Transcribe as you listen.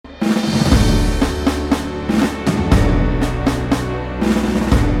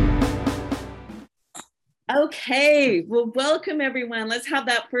Okay, well, welcome everyone. Let's have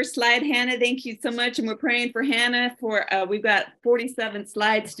that first slide, Hannah. Thank you so much. And we're praying for Hannah we've got 47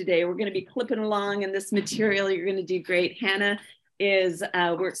 slides today. We're going to be clipping along in this material. You're going to do great. Hannah is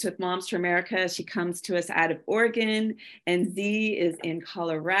works with Moms for America. She comes to us out of Oregon, and Z is in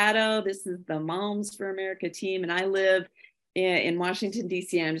Colorado. This is the Moms for America team, and I live in Washington,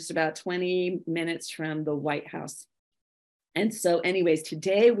 D.C. I'm just about 20 minutes from the White House. And so anyways,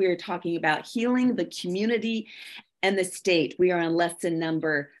 today we are talking about healing the community and the state. We are on lesson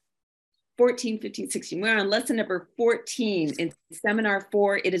number 14, 15, 16. We're on lesson number 14 in seminar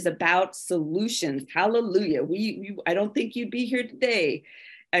 4. It is about solutions. Hallelujah. I don't think you'd be here today.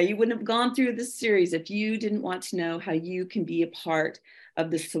 You wouldn't have gone through this series if you didn't want to know how you can be a part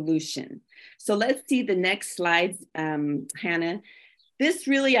of the solution. So let's see the next slides, Hannah. This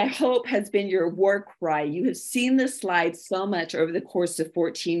really, I hope, has been your war cry. You have seen this slide so much over the course of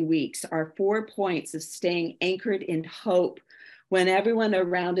 14 weeks. Our 4 points of staying anchored in hope when everyone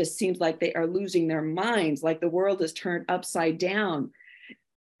around us seems like they are losing their minds, like the world is turned upside down.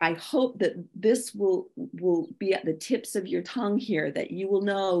 I hope that this will be at the tips of your tongue here, that you will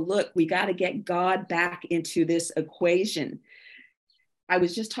know, look, we got to get God back into this equation. I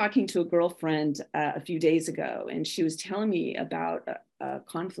was just talking to a girlfriend a few days ago, and she was telling me about a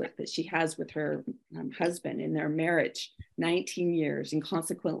conflict that she has with her husband in their marriage, 19 years, and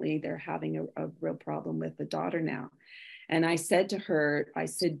consequently, they're having a real problem with the daughter now. And I said to her, I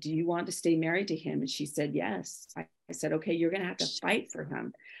said, do you want to stay married to him? And she said, yes. I said, okay, you're going to have to fight for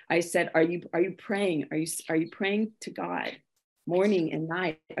him. I said, are you praying? Are you praying to God morning and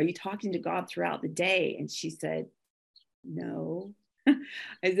night? Are you talking to God throughout the day? And she said, no.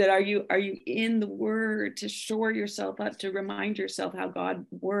 I said, are you in the word to shore yourself up, to remind yourself how God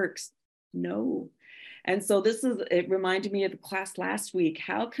works? No. And so it reminded me of the class last week.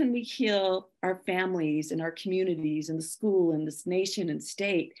 How can we heal our families and our communities and the school and this nation and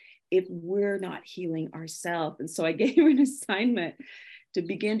state if we're not healing ourselves? And so I gave her an assignment to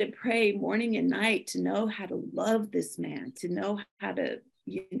begin to pray morning and night, to know how to love this man, to know how to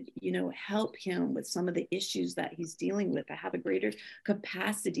help him with some of the issues that he's dealing with. I have a greater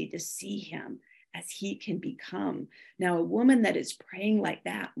capacity to see him as he can become. Now, a woman that is praying like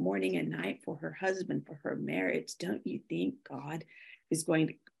that morning and night for her husband, for her marriage, don't you think God is going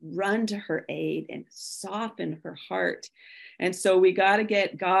to run to her aid and soften her heart? And so we got to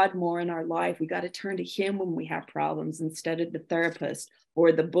get God more in our life. We got to turn to him when we have problems instead of the therapist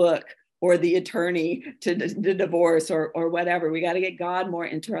or the book or the attorney to the divorce or whatever. We got to get God more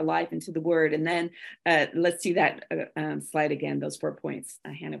into our life, into the word. And then let's see that slide again, those 4 points,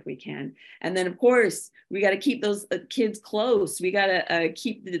 Hannah, if we can. And then of course, we got to keep those kids close. We got to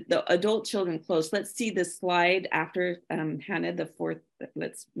keep the adult children close. Let's see the slide after Hannah, the 4th,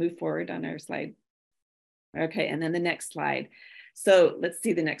 let's move forward on our slide. Okay, and then the next slide. So let's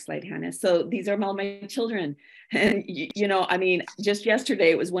see the next slide, Hannah. So these are all my children. And, just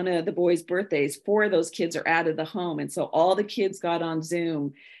yesterday, it was one of the boys' birthdays. 4 of those kids are out of the home. And so all the kids got on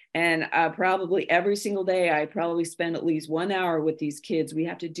Zoom. And probably every single day, I probably spend at least 1 hour with these kids. We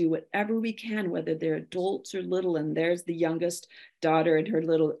have to do whatever we can, whether they're adults or little. And there's the youngest daughter in her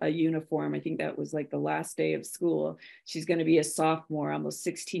little uniform. I think that was like the last day of school. She's going to be a sophomore, almost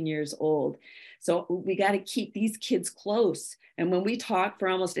 16 years old. So we got to keep these kids close. And when we talked for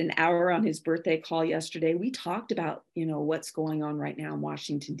almost an hour on his birthday call yesterday, we talked about, what's going on right now in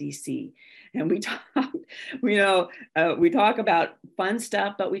Washington, D.C. And we talk about fun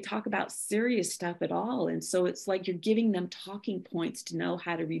stuff, but we talk about serious stuff at all. And so it's like you're giving them talking points to know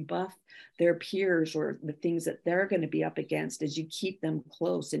how to rebuff their peers or the things that they're going to be up against as you keep them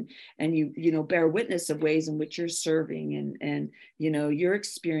close and you bear witness of ways in which you're serving and your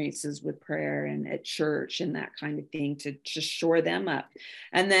experiences with prayer and at church and that kind of thing to shore them up.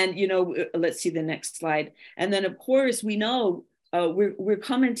 And then let's see the next slide. And then of course we know we're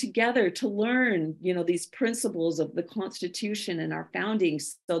coming together to learn, these principles of the Constitution and our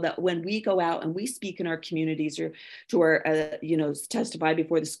foundings, so that when we go out and we speak in our communities or to our, testify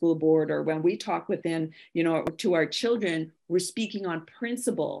before the school board, or when we talk with them, to our children, we're speaking on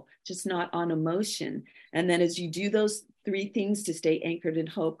principle, just not on emotion. And then as you do those 3 things to stay anchored in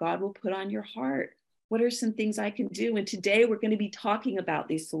hope, God will put on your heart, what are some things I can do? And today we're going to be talking about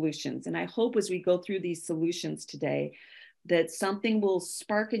these solutions. And I hope as we go through these solutions today, that something will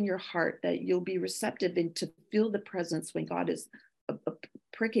spark in your heart, that you'll be receptive and to feel the presence when God is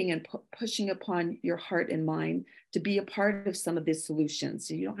pricking and pushing upon your heart and mind to be a part of some of these solutions.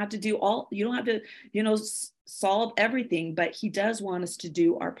 So you don't have to solve everything, but he does want us to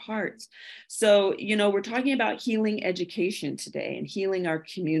do our parts. So, we're talking about healing education today and healing our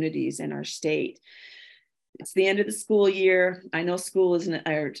communities and our state. It's the end of the school year. I know school isn't,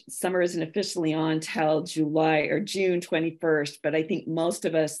 or summer isn't officially on till July or June 21st, but I think most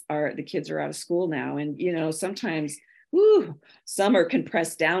of us are, the kids are out of school now. And, sometimes, summer can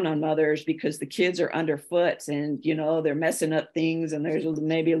press down on mothers because the kids are underfoot and, they're messing up things and there's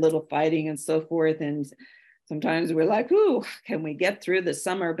maybe a little fighting and so forth. And sometimes we're like, can we get through the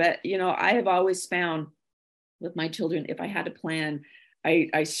summer? But, I have always found with my children, if I had a plan,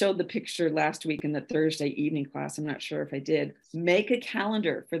 I showed the picture last week in the Thursday evening class. I'm not sure if I did. Make a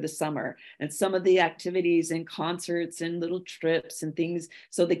calendar for the summer and some of the activities and concerts and little trips and things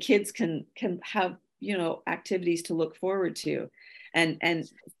so the kids can have, activities to look forward to. And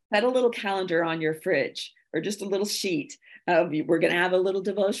set a little calendar on your fridge or just a little sheet. We're going to have a little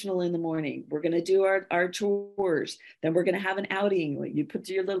devotional in the morning. We're going to do our chores. Then we're going to have an outing. You put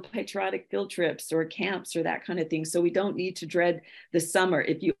your little patriotic field trips or camps or that kind of thing. So we don't need to dread the summer.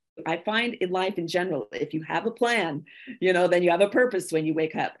 I find in life in general, if you have a plan, then you have a purpose when you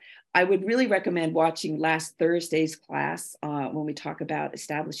wake up. I would really recommend watching last Thursday's class when we talk about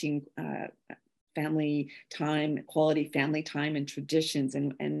establishing family time, quality family time and traditions.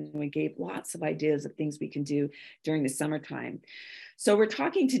 And we gave lots of ideas of things we can do during the summertime. So we're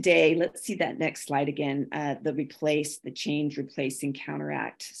talking today, let's see that next slide again, the change, replace, and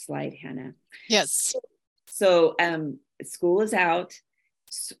counteract slide, Hannah. Yes. So school is out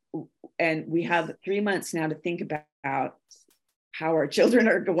and we have 3 months now to think about how our children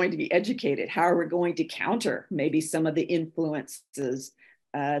are going to be educated, how are we going to counter maybe some of the influences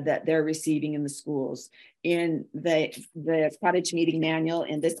that they're receiving in the schools. In the cottage meeting manual,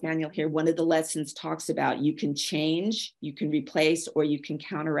 in this manual here, one of the lessons talks about you can change, you can replace, or you can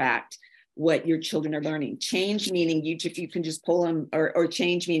counteract what your children are learning. Change meaning you can just pull them, or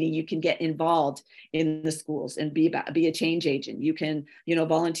change meaning you can get involved in the schools and be a change agent. You can,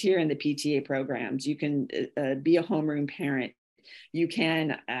 volunteer in the PTA programs. You can be a homeroom parent. You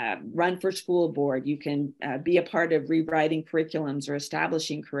can run for school board. You can be a part of rewriting curriculums or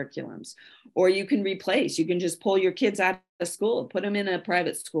establishing curriculums, or you can replace. You can just pull your kids out of school, put them in a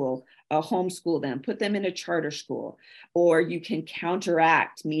private school, homeschool them, put them in a charter school, or you can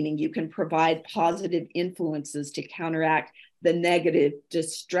counteract, meaning you can provide positive influences to counteract the negative,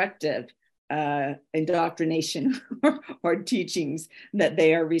 destructive indoctrination or teachings that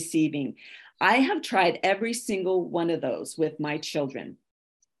they are receiving. I have tried every single one of those with my children.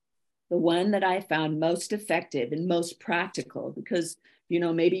 The one that I found most effective and most practical, because,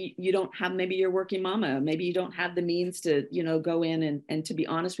 maybe you don't have, maybe you're working mama, maybe you don't have the means to, go in and to be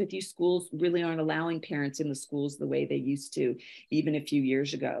honest with you, schools really aren't allowing parents in the schools the way they used to, even a few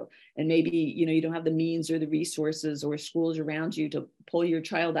years ago. And maybe, you don't have the means or the resources or schools around you to pull your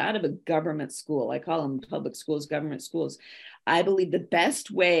child out of a government school. I call them public schools, government schools. I believe the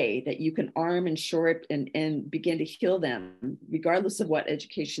best way that you can arm and shore up and begin to heal them, regardless of what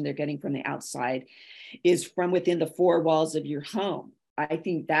education they're getting from the outside, is from within the four walls of your home. I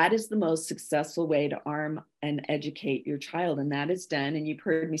think that is the most successful way to arm and educate your child. And that is done, and you've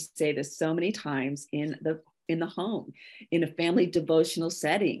heard me say this so many times, in the home, in a family devotional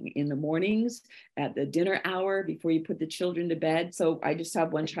setting, in the mornings, at the dinner hour, before you put the children to bed. So I just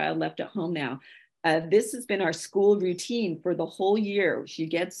have one child left at home now. This has been our school routine for the whole year. She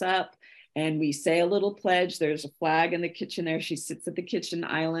gets up and we say a little pledge. There's a flag in the kitchen there. She sits at the kitchen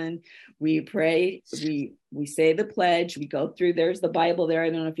island. We pray, we say the pledge, we go through, there's the Bible there. I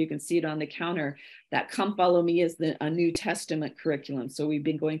don't know if you can see it on the counter. That Come Follow Me is a New Testament curriculum. So we've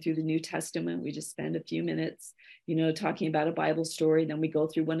been going through the New Testament. We just spend a few minutes, talking about a Bible story. Then we go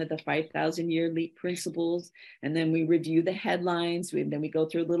through one of the 5,000-year leap principles. And then we review the headlines. Then we go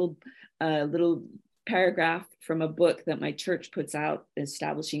through a little paragraph from a book that my church puts out,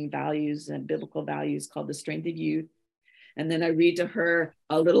 establishing values and biblical values, called The Strength of Youth. And then I read to her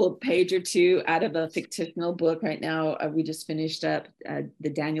a little page or two out of a fictional book. Right now, we just finished up the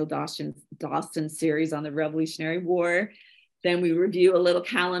Daniel Dawson series on the Revolutionary War. Then we review a little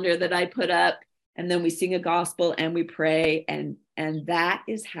calendar that I put up, and then we sing a gospel and we pray. And that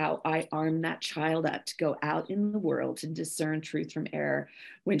is how I arm that child up to go out in the world to discern truth from error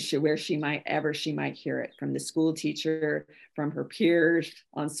where she might hear it, from the school teacher, from her peers,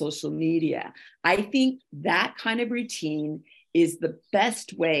 on social media. I think that kind of routine is the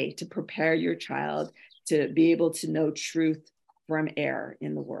best way to prepare your child to be able to know truth from error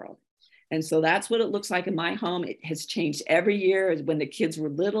in the world. And so that's what it looks like in my home. It has changed every year. When the kids were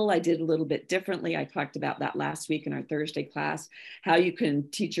little, I did a little bit differently. I talked about that last week in our Thursday class, how you can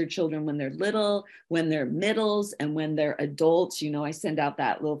teach your children when they're little, when they're middles, and when they're adults. You know, I send out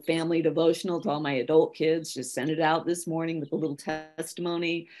that little family devotional to all my adult kids. Just send it out this morning with a little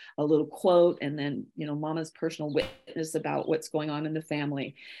testimony, a little quote, and then, you know, mama's personal witness about what's going on in the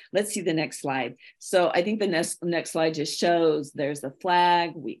family. Let's see the next slide. So I think the next slide just shows there's the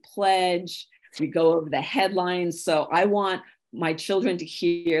flag, we pledge, we go over the headlines. So I want my children to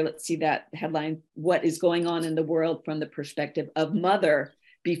hear, let's see that headline, what is going on in the world from the perspective of mother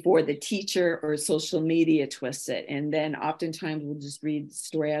before the teacher or social media twists it. And then oftentimes we'll just read the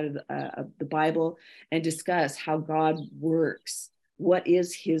story out of the Bible and discuss how God works. What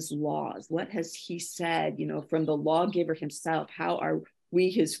is his laws? What has he said, you know, from the lawgiver himself? How are we,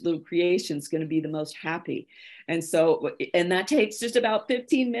 his little creations, going to be the most happy? And so, and that takes just about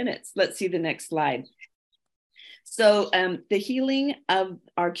 15 minutes. Let's see the next slide. So the healing of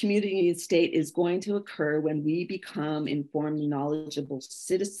our community and state is going to occur when we become informed and knowledgeable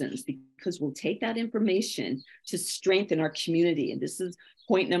citizens, because we'll take that information to strengthen our community. And this is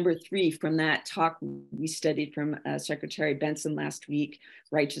point number 3 from that talk we studied from Secretary Benson last week,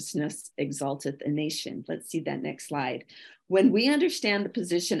 Righteousness Exalteth a Nation. Let's see that next slide. When we understand the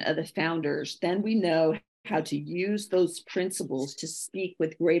position of the founders, then we know how to use those principles to speak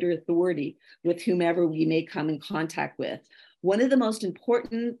with greater authority with whomever we may come in contact with. One of the most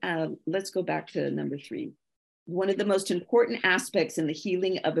important, let's go back to number 3. One of the most important aspects in the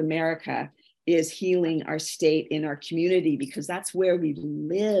healing of America is healing our state in our community, because that's where we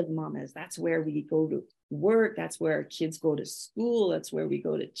live, mamas. That's where we go to work. That's where our kids go to school. That's where we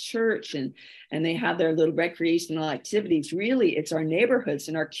go to church, and they have their little recreational activities. Really, it's our neighborhoods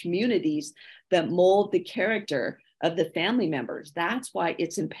and our communities that mold the character of the family members. That's why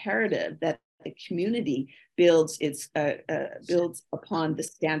it's imperative that the community builds upon the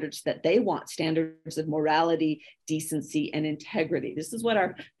standards that they want, standards of morality, decency, and integrity. This is what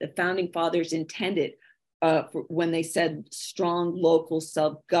the founding fathers intended when they said strong local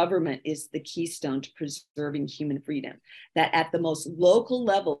self-government is the keystone to preserving human freedom. That at the most local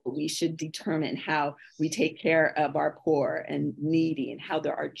level, we should determine how we take care of our poor and needy, and how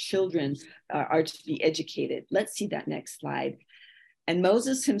our children are to be educated. Let's see that next slide. And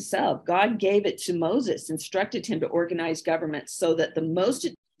Moses himself, God gave it to Moses, instructed him to organize government so that the most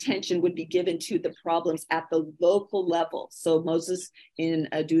attention would be given to the problems at the local level. So Moses in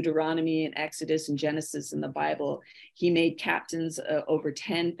Deuteronomy and Exodus and Genesis in the Bible, he made captains over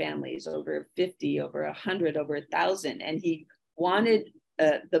 10 families, over 50, over 100, over 1,000. And he wanted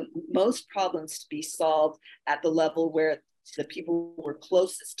the most problems to be solved at the level where the people were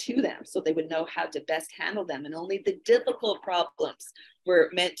closest to them, so they would know how to best handle them. And only the difficult problems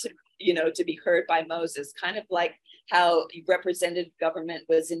were meant to, to be heard by Moses, kind of like how representative government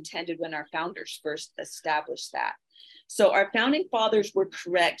was intended when our founders first established that. So our founding fathers were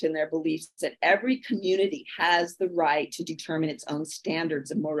correct in their beliefs that every community has the right to determine its own standards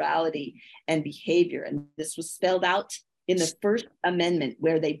of morality and behavior. And this was spelled out in the First Amendment,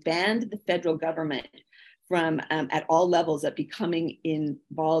 where they banned the federal government from at all levels of becoming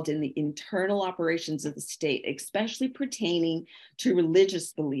involved in the internal operations of the state, especially pertaining to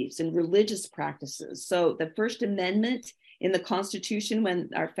religious beliefs and religious practices. So the First Amendment in the Constitution, when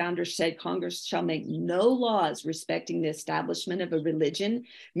our founders said Congress shall make no laws respecting the establishment of a religion,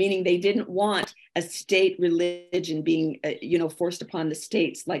 meaning they didn't want a state religion being, forced upon the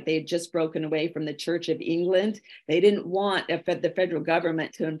states, like they had just broken away from the Church of England. They didn't want the federal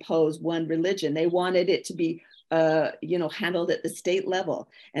government to impose one religion. They wanted it to be handled at the state level.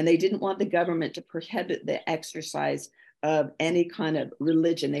 And they didn't want the government to prohibit the exercise of any kind of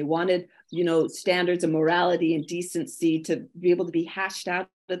religion. They wanted, standards of morality and decency to be able to be hashed out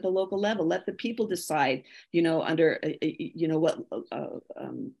at the local level. Let the people decide, under, what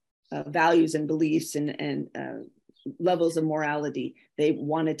values and beliefs and levels of morality they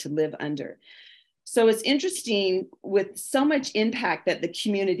wanted to live under. So it's interesting, with so much impact that the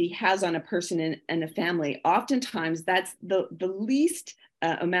community has on a person and a family, oftentimes that's the least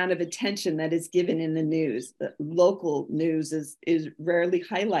amount of attention that is given in the news. The local news is rarely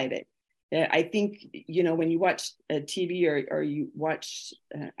highlighted. I think, when you watch TV or you watch,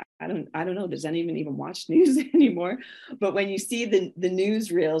 I don't know, does anyone even watch news anymore? But when you see the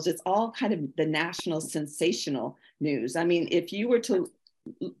newsreels, it's all kind of the national sensational news. I mean, if you were to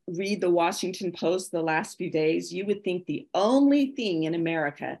read the Washington Post the last few days, you would think the only thing in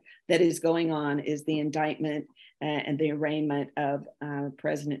America that is going on is the indictment and the arraignment of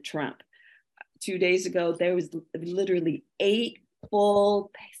President Trump. 2 days ago, there was literally 8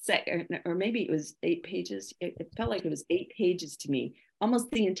 full or maybe it was 8 pages. It felt like it was 8 pages to me.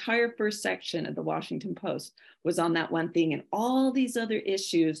 Almost the entire first section of the Washington Post was on that one thing, and all these other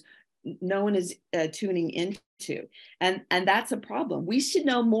issues no one is tuning into. And that's a problem. We should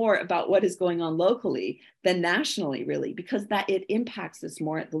know more about what is going on locally than nationally, really, because that it impacts us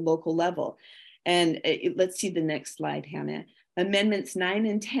more at the local level. And let's see the next slide, Hannah. Amendments 9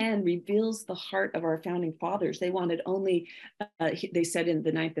 and 10 reveals the heart of our founding fathers. They wanted only, they said in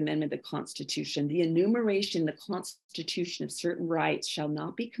the 9th Amendment, the Constitution, the enumeration, the Constitution of certain rights shall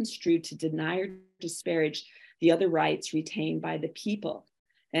not be construed to deny or disparage the other rights retained by the people.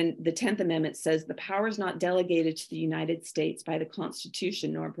 And the 10th Amendment says the powers not delegated to the United States by the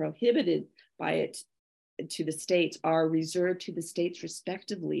Constitution nor prohibited by it to the states are reserved to the states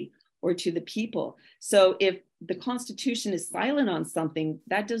respectively or to the people. So if the Constitution is silent on something,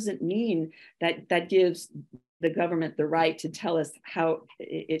 that doesn't mean that that gives the government the right to tell us how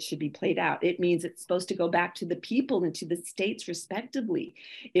it should be played out. It means it's supposed to go back to the people and to the states respectively.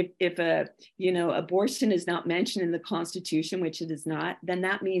 If abortion is not mentioned in the Constitution, which it is not, then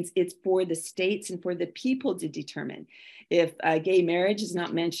that means it's for the states and for the people to determine. If gay marriage is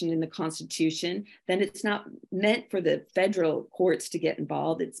not mentioned in the Constitution, then it's not meant for the federal courts to get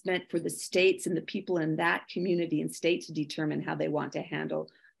involved. It's meant for the states and the people in that community and state to determine how they want to handle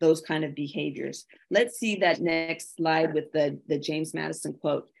those kind of behaviors. Let's see that next slide with the James Madison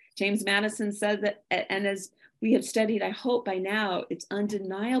quote. James Madison said that, and as we have studied, I hope by now, it's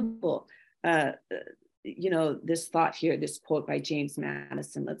undeniable, this thought here, this quote by James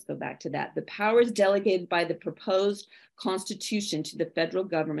Madison. Let's go back to that. The powers delegated by the proposed Constitution to the federal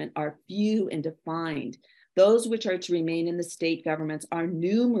government are few and defined. Those which are to remain in the state governments are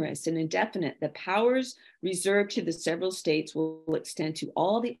numerous and indefinite. The powers reserved to the several states will extend to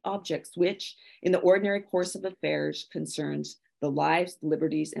all the objects which, in the ordinary course of affairs, concerns the lives,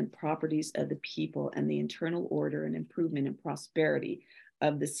 liberties, and properties of the people and the internal order and improvement and prosperity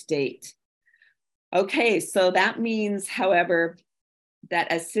of the state. Okay, so that means, however, that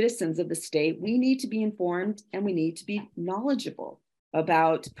as citizens of the state, we need to be informed and we need to be knowledgeable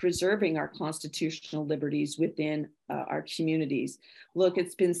about preserving our constitutional liberties within our communities. Look,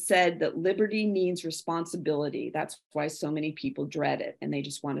 it's been said that liberty means responsibility. That's why so many people dread it, and they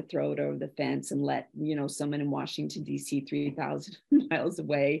just want to throw it over the fence and let someone in Washington, D.C., 3,000 miles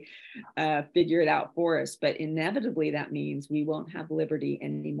away figure it out for us. But inevitably, that means we won't have liberty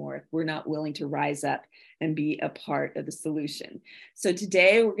anymore if we're not willing to rise up and be a part of the solution. So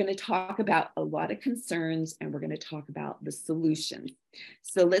today we're going to talk about a lot of concerns, and we're going to talk about the solution.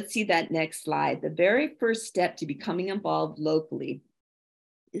 So let's see that next slide. The very first step to becoming involved locally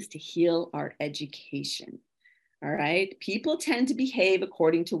is to heal our education. All right. People tend to behave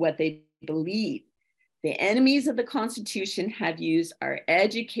according to what they believe. The enemies of the Constitution have used our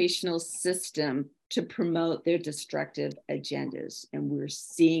educational system to promote their destructive agendas. And we're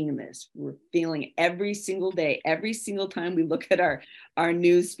seeing this. We're feeling every single day, every single time we look at our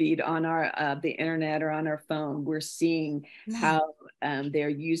news feed on the internet or on our phone, we're seeing how they're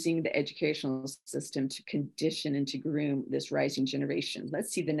using the educational system to condition and to groom this rising generation.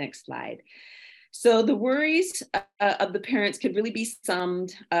 Let's see the next slide. So the worries of the parents could really be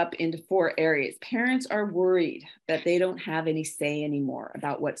summed up into 4 areas. Parents are worried that they don't have any say anymore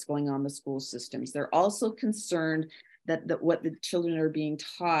about what's going on in the school systems. They're also concerned that what the children are being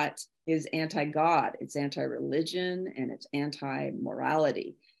taught is anti-God, it's anti-religion, and it's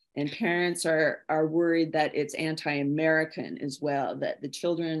anti-morality. And parents are worried that it's anti-American as well, that the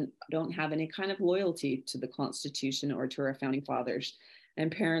children don't have any kind of loyalty to the Constitution or to our founding fathers. And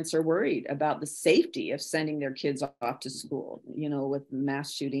parents are worried about the safety of sending their kids off to school, with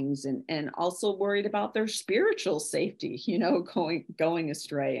mass shootings, and also worried about their spiritual safety, going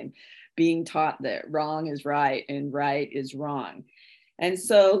astray and being taught that wrong is right and right is wrong. And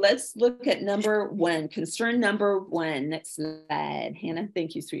so let's look at number 1, concern number 1. Next slide. Hannah,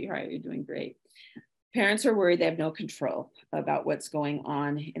 thank you, sweetheart. You're doing great. Parents are worried they have no control about what's going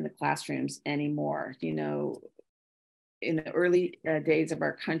on in the classrooms anymore. In the early days of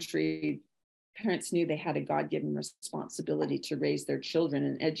our country, parents knew they had a God-given responsibility to raise their children,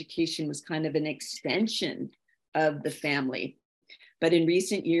 and education was kind of an extension of the family. But in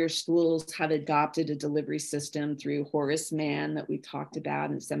recent years, schools have adopted a delivery system through Horace Mann that we talked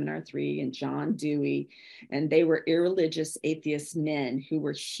about in Seminar 3 and John Dewey. And they were irreligious atheist men who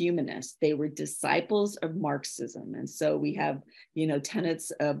were humanists. They were disciples of Marxism. And so we have,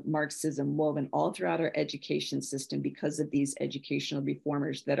 tenets of Marxism woven all throughout our education system because of these educational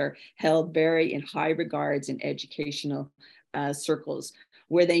reformers that are held very in high regards in educational circles.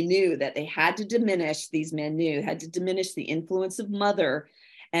 where they knew that they had to diminish, these men knew, had to diminish the influence of mother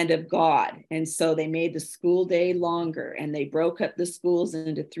and of God. And so they made the school day longer, and they broke up the schools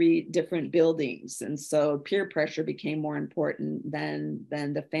into 3 different buildings. And so peer pressure became more important than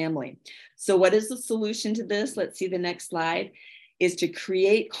the family. So what is the solution to this? Let's see the next slide, is to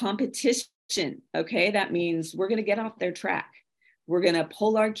create competition. Okay, that means we're going to get off their track. We're going to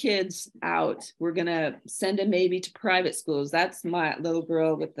pull our kids out. We're going to send them maybe to private schools. That's my little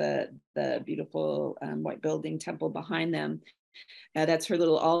girl with the beautiful white building temple behind them. That's her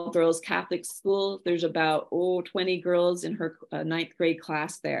little all-girls Catholic school. There's about 20 girls in her 9th grade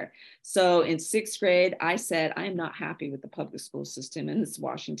class there. So in 6th grade, I said, I am not happy with the public school system in this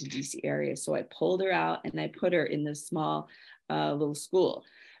Washington, D.C. area. So I pulled her out and I put her in this small little school.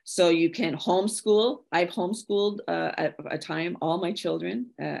 So you can homeschool. I've homeschooled at a time all my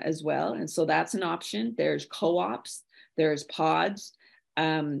children as well. And so that's an option. There's co-ops, there's pods.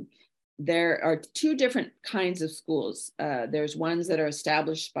 There are 2 different kinds of schools. There's ones that are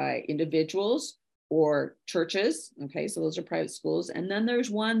established by individuals or churches. Okay, so those are private schools. And then there's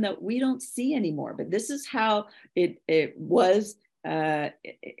one that we don't see anymore, but this is how it was and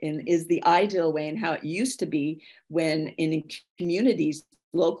is the ideal way, and how it used to be when in communities,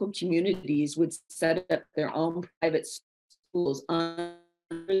 local communities would set up their own private schools under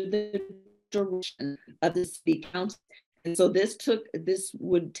the direction of the city council. And so this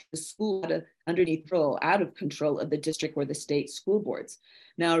would take the school out of control of the district or the state school boards.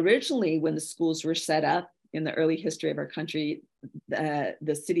 Now, originally, when the schools were set up in the early history of our country,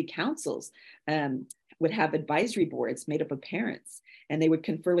 the city councils would have advisory boards made up of parents, and they would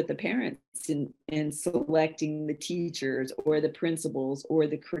confer with the parents in selecting the teachers or the principals or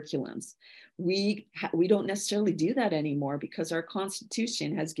the curriculums. We don't necessarily do that anymore because our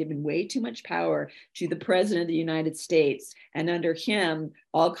Constitution has given way too much power to the President of the United States, and under him,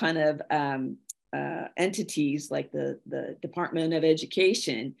 all kind of entities like the Department of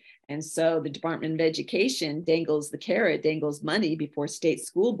Education. And so the Department of Education dangles the carrot, dangles money before state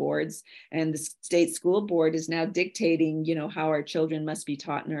school boards. And the state school board is now dictating, how our children must be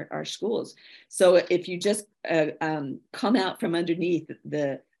taught in our schools. So if you just come out from underneath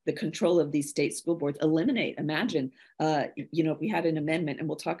the control of these state school boards, imagine, if we had an amendment, and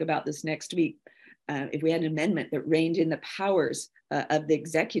we'll talk about this next week, if we had an amendment that reined in the powers of the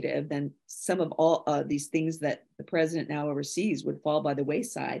executive, then some of all these things that the president now oversees would fall by the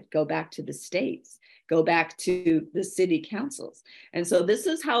wayside, go back to the states, go back to the city councils. And so this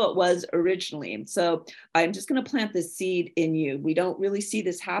is how it was originally. And so I'm just going to plant this seed in you. We don't really see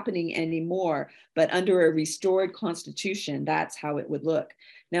this happening anymore, but under a restored constitution, that's how it would look.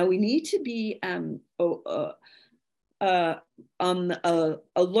 Now we need to be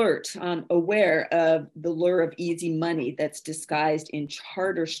aware of the lure of easy money that's disguised in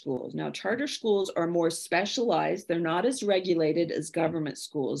charter schools. Now, charter schools are more specialized. They're not as regulated as government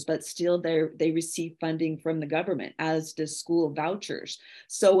schools, but still they receive funding from the government, as does school vouchers.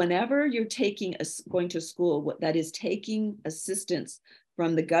 So whenever you're going to school that is taking assistance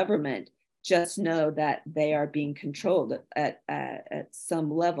from the government, just know that they are being controlled at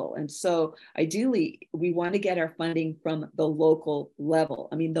some level. And so ideally, we want to get our funding from the local level.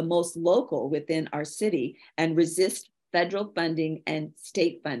 I mean, the most local within our city, and resist federal funding and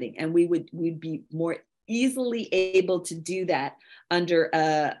state funding. And we'd be more easily able to do that under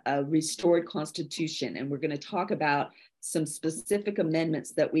a restored constitution. And we're going to talk about some specific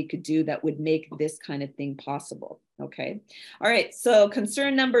amendments that we could do that would make this kind of thing possible. Okay. All right. So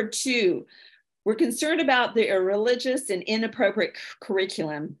concern number 2, we're concerned about the irreligious and inappropriate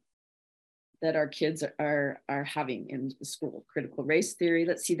curriculum that our kids are having in the school. Critical race theory.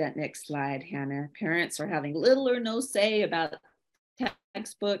 Let's see that next slide, Hannah. Parents are having little or no say about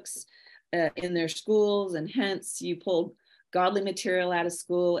textbooks in their schools, and hence you pull godly material out of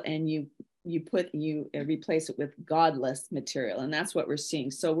school and you replace it with godless material. And that's what we're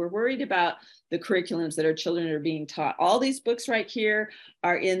seeing. So we're worried about the curriculums that our children are being taught. All these books right here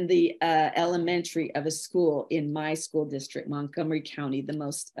are in the elementary of a school in my school district, Montgomery County, the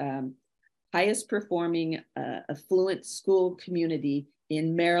most highest performing affluent school community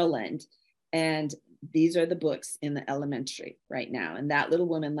in Maryland. And these are the books in the elementary right now. And that little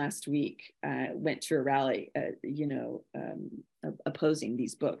woman last week went to a rally, opposing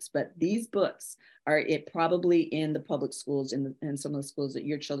these books. But these books are probably in the public schools and some of the schools that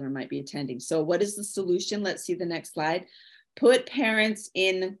your children might be attending. So what is the solution? Let's see the next slide. Put parents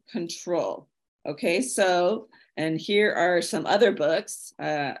in control. Okay, so And here are some other books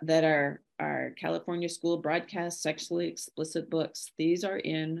that are California School Broadcast Sexually Explicit books. These are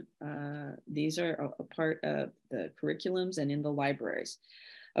a part of the curriculums and in the libraries.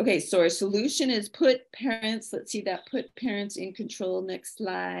 Okay, so our solution is put parents in control. Next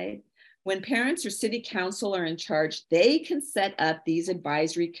slide. When parents or city council are in charge, they can set up these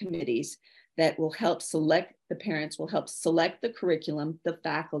advisory committees that will help select the parents, will help select the curriculum, the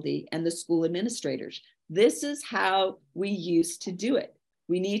faculty, and the school administrators. This is how we used to do it.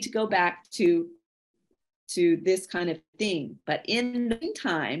 We need to go back to this kind of thing. But in the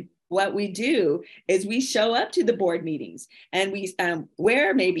meantime, what we do is we show up to the board meetings and we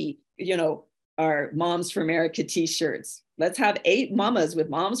wear maybe, our Moms for America t-shirts. Let's have 8 mamas with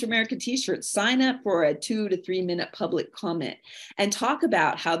Moms for America t-shirts sign up for a 2 to 3 minute public comment and talk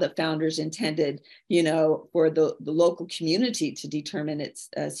about how the founders intended, for the local community to determine its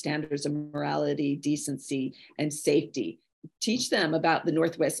standards of morality, decency, and safety. Teach them about the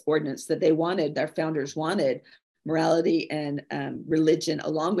Northwest Ordinance that their founders wanted morality and religion,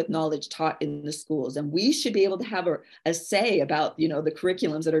 along with knowledge taught in the schools. And we should be able to have a say about, the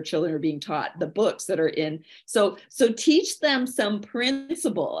curriculums that our children are being taught, the books that are in. So teach them some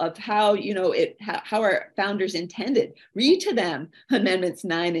principle of how, how our founders intended. Read to them Amendments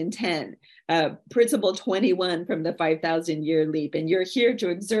 9 and 10. Principle 21 from the 5,000-year leap. And you're here to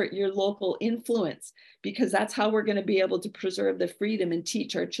exert your local influence, because that's how we're going to be able to preserve the freedom and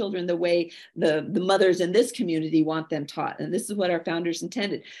teach our children the way the mothers in this community want them taught. And this is what our founders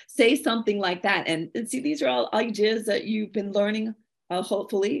intended. Say something like that. And see, these are all ideas that you've been learning,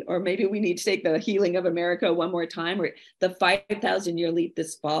 hopefully, or maybe we need to take the Healing of America one more time, or the 5,000-year leap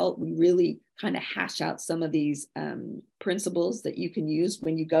this fall. We really kind of hash out some of these principles that you can use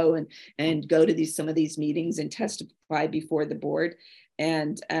when you go and go to some of these meetings and testify before the board.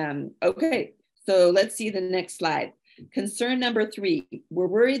 And okay. So let's see the next slide. Concern number 3, we're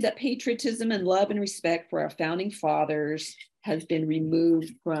worried that patriotism and love and respect for our founding fathers has been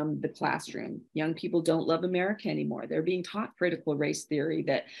removed from the classroom. Young people don't love America anymore. They're being taught critical race theory,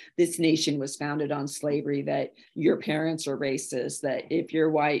 that this nation was founded on slavery, that your parents are racist, that if you're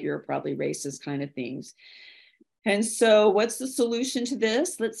white, you're probably racist kind of things. And so what's the solution to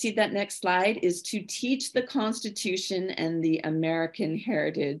this? Let's see that next slide, is to teach the Constitution and the American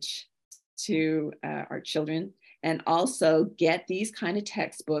heritage to our children, and also get these kind of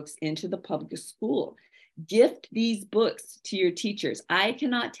textbooks into the public school. Gift these books to your teachers. I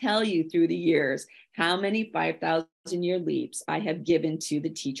cannot tell you through the years how many 5,000-year leaps I have given to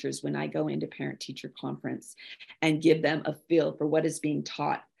the teachers when I go into parent-teacher conference and give them a feel for what is being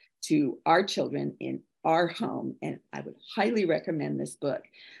taught to our children in our home. And I would highly recommend this book.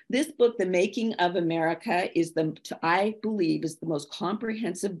 This book, The Making of America, I believe is the most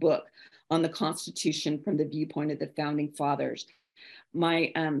comprehensive book on the Constitution from the viewpoint of the founding fathers.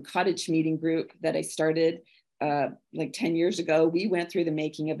 My cottage meeting group that I started like 10 years ago, we went through The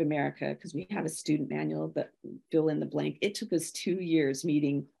Making of America because we have a student manual that fill in the blank. It took us 2 years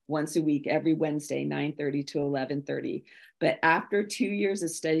meeting once a week, every Wednesday, 9:30 to 11:30. But after 2 years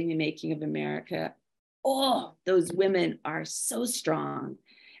of studying The Making of America, those women are so strong.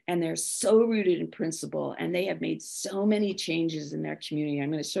 And they're so rooted in principle, and they have made so many changes in their community.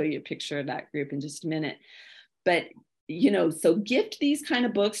 I'm going to show you a picture of that group in just a minute. But, so gift these kind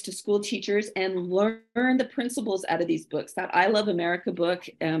of books to school teachers and learn the principles out of these books. That I Love America book,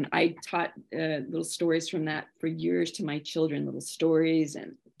 I taught little stories from that for years to my children, little stories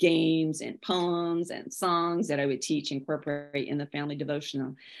and games and poems and songs that I would teach, incorporate in the family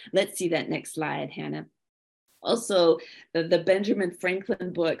devotional. Let's see that next slide, Hannah. Also, the Benjamin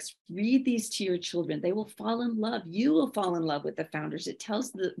Franklin books, read these to your children. They will fall in love. You will fall in love with the founders. It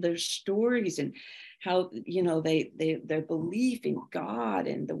tells their stories and how, their belief in God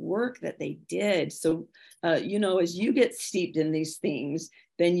and the work that they did. So, as you get steeped in these things,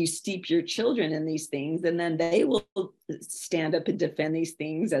 then you steep your children in these things, and then they will stand up and defend these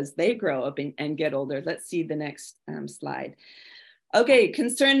things as they grow up and get older. Let's see the next slide. Okay,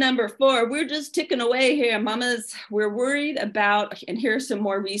 concern number 4, we're just ticking away here, mamas. We're worried about, and here's some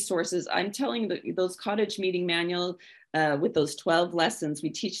more resources. I'm telling you, those cottage meeting manual with those 12 lessons, we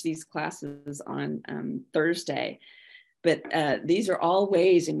teach these classes on Thursday. But these are all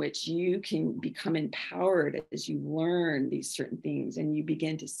ways in which you can become empowered as you learn these certain things, and you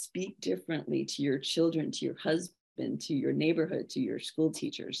begin to speak differently to your children, to your husband, to your neighborhood, to your school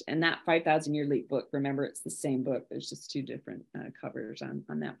teachers. And that 5,000-year leap book, remember, it's the same book. There's just 2 different covers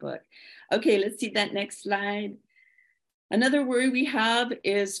on that book. Okay, let's see that next slide. Another worry we have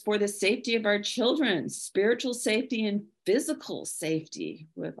is for the safety of our children, spiritual safety and physical safety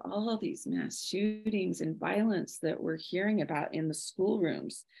with all these mass shootings and violence that we're hearing about in the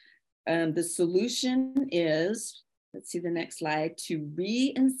schoolrooms. The solution is, let's see the next slide, to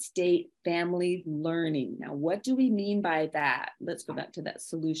reinstate family learning. Now, what do we mean by that? Let's go back to that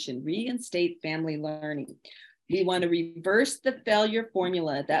solution, reinstate family learning. We want to reverse the failure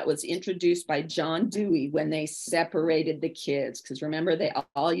formula that was introduced by John Dewey when they separated the kids. Because remember, they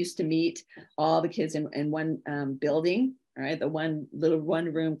all used to meet, all the kids in one building, all right, the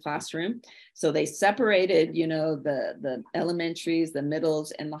one room classroom. So they separated, you know, the elementaries, the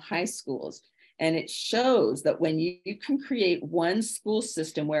middles, and the high schools. And it shows that when you can create one school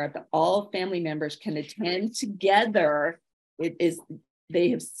system where all family members can attend together, they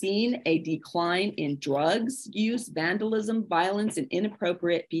have seen a decline in drugs use, vandalism, violence, and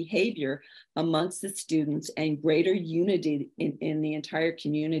inappropriate behavior amongst the students, and greater unity in the entire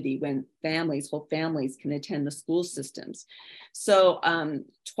community when whole families can attend the school systems. So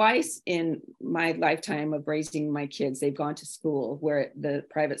twice in my lifetime of raising my kids, they've gone to school where the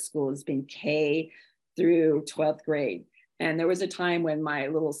private school has been K through 12th grade. And there was a time when my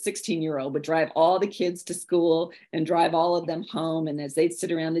little 16-year-old would drive all the kids to school and drive all of them home. And as they'd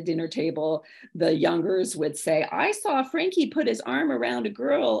sit around the dinner table, the youngers would say, I saw Frankie put his arm around a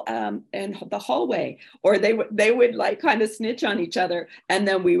girl in the hallway. Or they would like kind of snitch on each other. And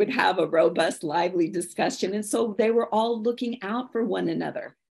then we would have a robust, lively discussion. And so they were all looking out for one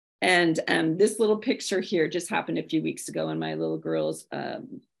another. And this little picture here just happened a few weeks ago in my little girl's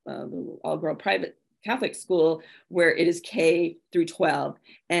all-girl private Catholic school, where it is K through 12.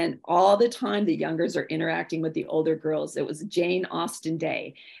 And all the time the youngers are interacting with the older girls. It was Jane Austen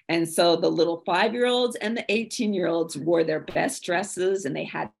Day. And so the little 5-year-olds and the 18-year-olds wore their best dresses, and they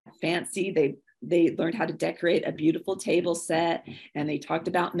had fancy, they learned how to decorate a beautiful table set, and they talked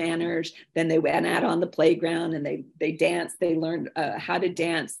about manners. Then they went out on the playground and they danced. They learned how to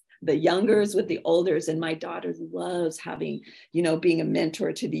dance, the youngers with the olders. And my daughter loves having, you know, being a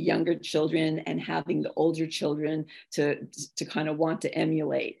mentor to the younger children and having the older children to kind of want to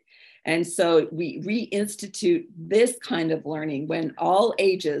emulate. And so we reinstitute this kind of learning when all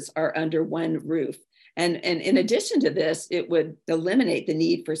ages are under one roof. And in addition to this, it would eliminate the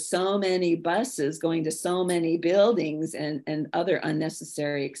need for so many buses going to so many buildings, and other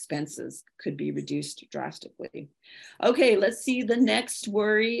unnecessary expenses could be reduced drastically. Okay, let's see the next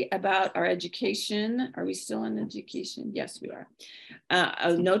worry about our education. Are we still on education? Yes, we are.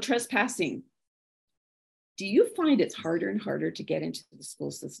 No trespassing. Do you find it's harder and harder to get into the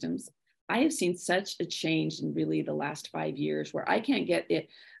school systems? I have seen such a change in really the last 5 years, where I can't get it,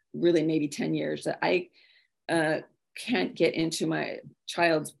 really maybe 10 years, that I can't get into my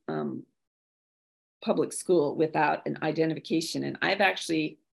child's public school without an identification. And I've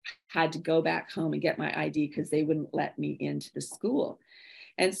actually had to go back home and get my ID because they wouldn't let me into the school.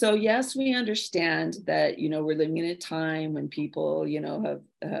 And so, yes, we understand that, you know, we're living in a time when people, you know,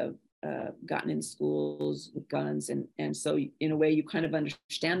 have gotten in schools with guns. And so in a way you kind of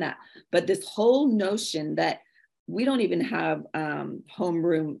understand that. But this whole notion that we don't even have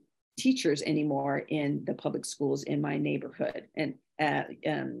homeroom teachers anymore in the public schools in my neighborhood. And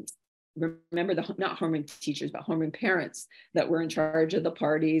remember, not homeroom teachers, but homeroom parents that were in charge of the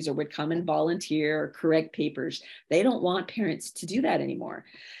parties or would come and volunteer or correct papers. They don't want parents to do that anymore.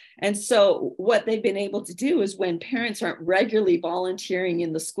 And so what they've been able to do is, when parents aren't regularly volunteering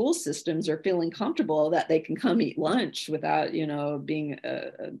in the school systems or feeling comfortable that they can come eat lunch without, you know, being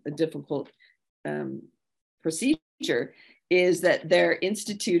a difficult procedure, is that they're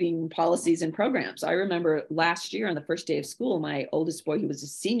instituting policies and programs. I remember last year on the first day of school, my oldest boy, who was a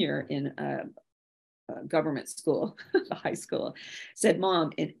senior in a government school, a high school, said,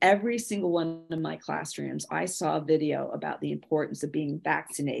 Mom, in every single one of my classrooms, I saw a video about the importance of being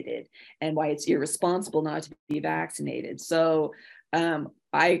vaccinated and why it's irresponsible not to be vaccinated. So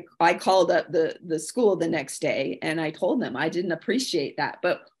I called up the school the next day and I told them I didn't appreciate that.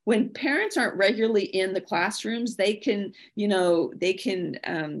 But when parents aren't regularly in the classrooms, they can, you know,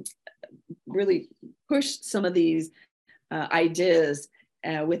 really push some of these ideas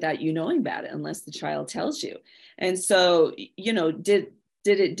without you knowing about it, unless the child tells you. And so, you know, did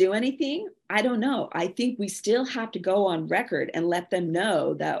it do anything? I don't know. I think we still have to go on record and let them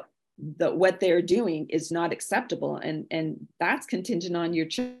know that what they're doing is not acceptable. And that's contingent on your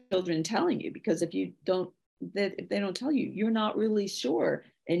children telling you, because if they don't tell you, you're not really sure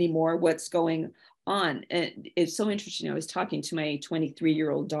anymore what's going on. And it's so interesting. I was talking to my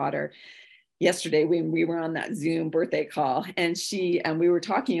 23-year-old daughter yesterday when we were on that Zoom birthday call, and we were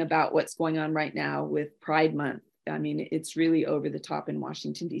talking about what's going on right now with Pride Month I mean, it's really over the top in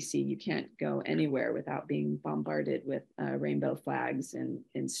Washington, D.C. You can't go anywhere without being bombarded with rainbow flags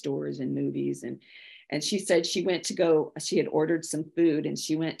in stores and movies. And she said she had ordered some food and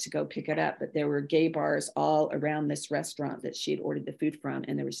she went to go pick it up, but there were gay bars all around this restaurant that she had ordered the food from,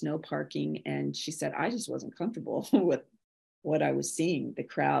 and there was no parking. And she said, I just wasn't comfortable with what I was seeing, the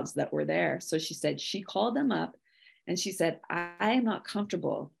crowds that were there. So she said she called them up and she said, I am not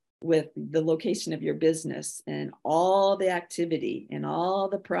comfortable with the location of your business and all the activity and all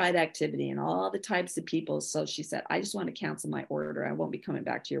the pride activity and all the types of people. So she said, I just want to cancel my order. I won't be coming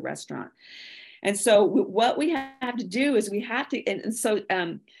back to your restaurant. And so what we have to do is we have to, and so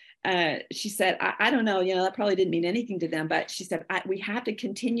she said, I don't know, that probably didn't mean anything to them, but she said, we have to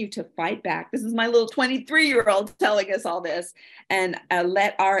continue to fight back. This is my little 23-year-old telling us all this, and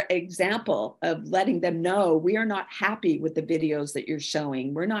let our example of letting them know we are not happy with the videos that you're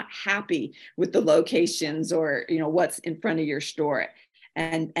showing. We're not happy with the locations or, what's in front of your store.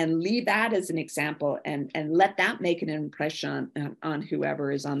 And leave that as an example and let that make an impression on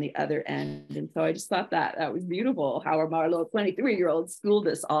whoever is on the other end. And so I just thought that was beautiful how our little 23-year-old schooled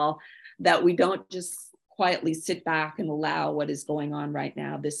us all, that we don't just quietly sit back and allow what is going on right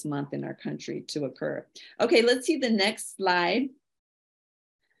now this month in our country to occur. Okay, let's see the next slide.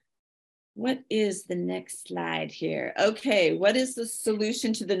 What is the next slide here? Okay, what is the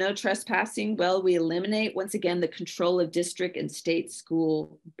solution to the no trespassing? Well, we eliminate, once again, the control of district and state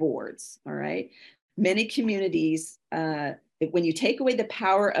school boards, all right? Many communities, when you take away the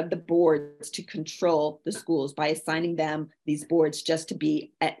power of the boards to control the schools by assigning them these boards just to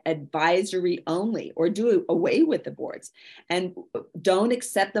be advisory only, or do away with the boards and don't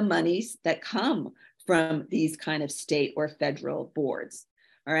accept the monies that come from these kind of state or federal boards.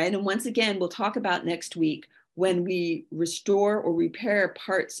 All right. And once again, we'll talk about next week when we restore or repair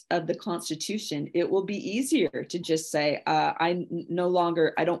parts of the Constitution, it will be easier to just say, I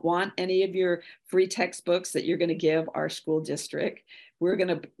don't want any of your free textbooks that you're going to give our school district. We're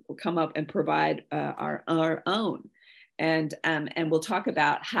going to come up and provide our own. And we'll talk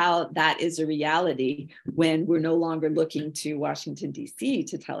about how that is a reality when we're no longer looking to Washington, D.C.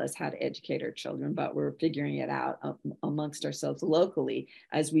 to tell us how to educate our children, but we're figuring it out amongst ourselves locally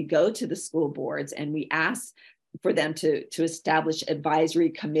as we go to the school boards and we ask for them to establish advisory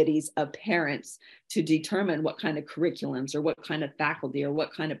committees of parents to determine what kind of curriculums or what kind of faculty or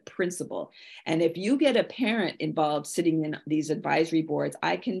what kind of principal. And if you get a parent involved sitting in these advisory boards,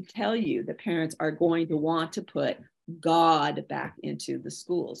 I can tell you the parents are going to want to put God back into the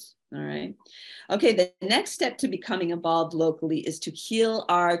schools. All right. Okay. The next step to becoming involved locally is to heal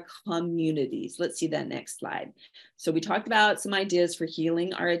our communities. Let's see that next slide. So we talked about some ideas for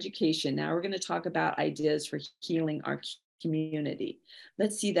healing our education. Now we're going to talk about ideas for healing our community.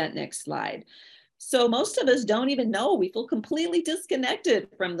 Let's see that next slide. So most of us don't even know. We feel completely disconnected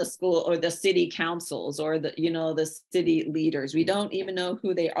from the school or the city councils or the city leaders. We don't even know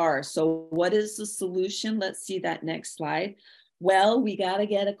who they are. So what is the solution? Let's see that next slide. Well, we got to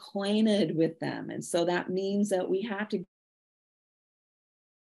get acquainted with them. And so that means that we have to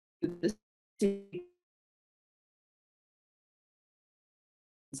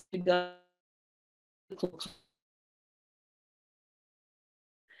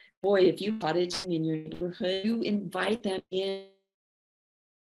boy, if you cottage in your neighborhood, you invite them in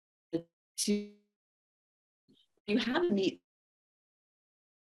to you have a meet.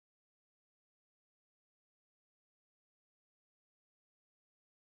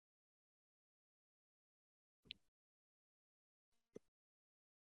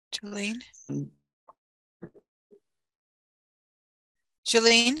 Jolene?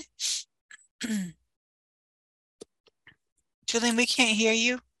 Jolene? Jolene, we can't hear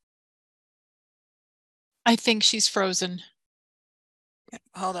you. I think she's frozen.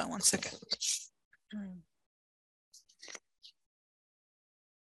 Hold on one second.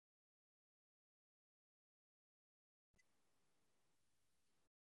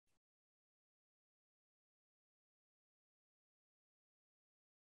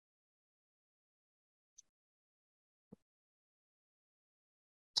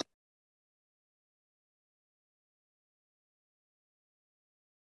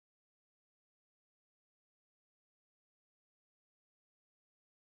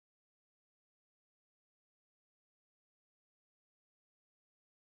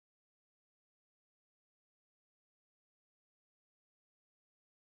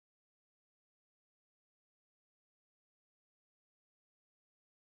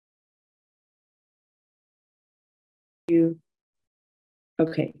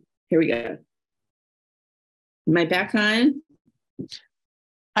 Okay, here we go. Am I back on?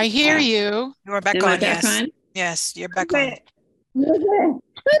 I hear you. You are back Am on, I back yes. on? Yes, you're back on. Okay.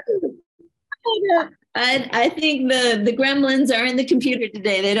 Okay. I think the gremlins are in the computer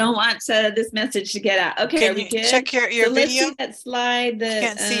today. They don't want this message to get out. Okay, Can are we you good? check your So let's video? see that slide that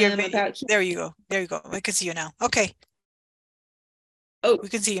Can't see your video. about. There you go. There you go. We can see you now. Okay. Oh, We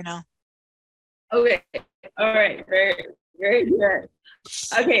can see you now. okay. All right. Very, very good.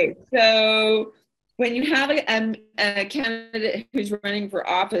 Okay, so when you have a candidate who's running for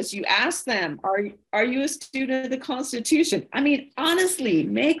office, you ask them, are you a student of the Constitution? I mean, honestly,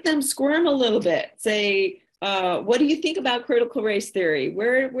 make them squirm a little bit. Say, what do you think about critical race theory?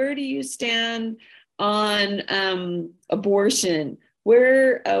 Where do you stand on abortion? What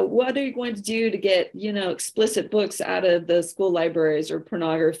are you going to do to get explicit books out of the school libraries or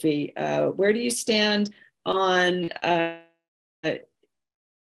pornography? Where do you stand on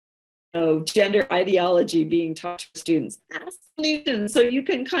gender ideology being taught to students? Ask students so you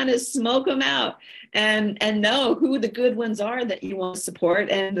can kind of smoke them out and know who the good ones are that you want to support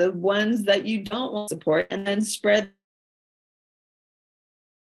and the ones that you don't want to support, and then spread.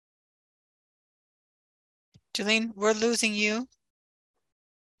 Jolene, we're losing you.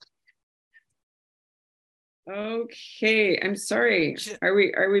 Okay, I'm sorry. Are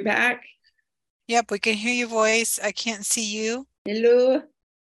we back? Yep, we can hear your voice. I can't see you. Hello?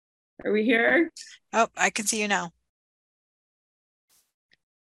 Are we here? Oh, I can see you now.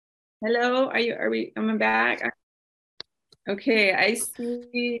 Hello? Are we coming back? Okay, I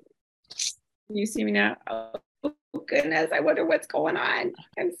see. You see me now? Oh goodness, I wonder what's going on.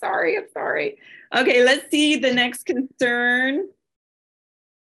 I'm sorry. Okay, let's see the next concern.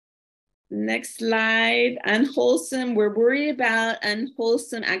 Next slide. Unwholesome. We're worried about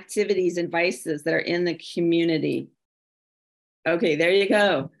unwholesome activities and vices that are in the community. Okay, there you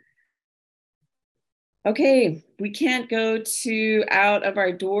go. Okay, we can't go out of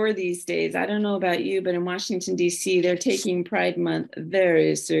our door these days. I don't know about you, but in Washington, D.C., they're taking Pride Month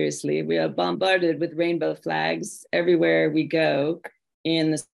very seriously. We are bombarded with rainbow flags everywhere we go, in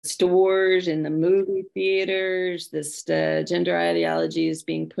the stores, in the movie theaters. This gender ideology is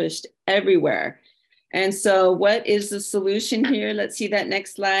being pushed everywhere. And so what is the solution here? Let's see that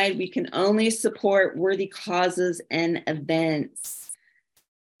next slide. We can only support worthy causes and events.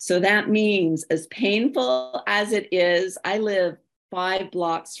 So that means, as painful as it is, I live 5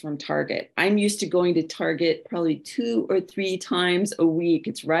 blocks from Target. I'm used to going to Target probably 2 or 3 times a week.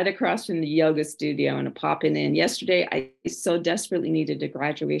 It's right across from the yoga studio and popping in. Yesterday, I so desperately needed a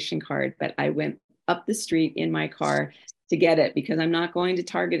graduation card, but I went up the street in my car to get it because I'm not going to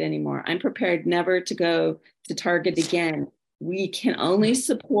Target anymore. I'm prepared never to go to Target again. We can only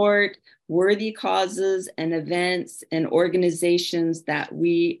support worthy causes and events and organizations that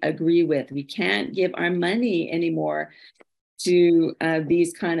we agree with. We can't give our money anymore to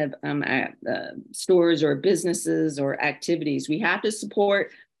these kind of stores or businesses or activities. We have to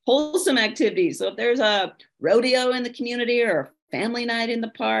support wholesome activities. So if there's a rodeo in the community or a family night in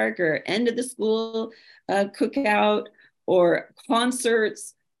the park or end of the school cookout or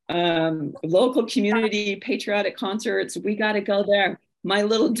concerts, local community patriotic concerts, we got to go there. My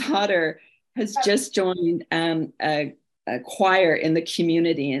little daughter has just joined a choir in the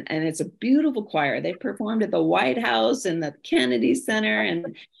community, and it's a beautiful choir. They performed at the White House and the Kennedy Center,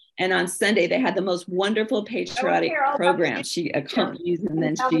 and on Sunday they had the most wonderful patriotic program. She accompanies and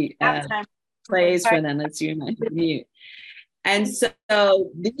then she plays for them. Let's see, mute. And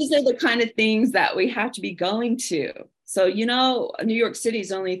so these are the kind of things that we have to be going to. So, New York City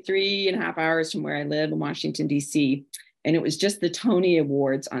is only 3.5 hours from where I live in Washington, D.C. And it was just the Tony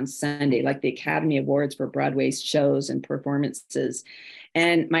Awards on Sunday, like the Academy Awards for Broadway shows and performances.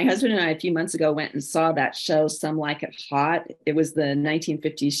 And my husband and I, a few months ago, went and saw that show, Some Like It Hot. It was the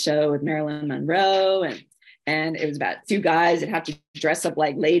 1950s show with Marilyn Monroe. And it was about 2 guys that have to dress up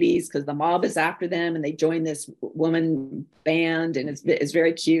like ladies because the mob is after them. And they join this woman band, and it's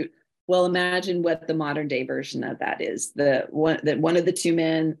very cute. Well, imagine what the modern day version of that is. One of the 2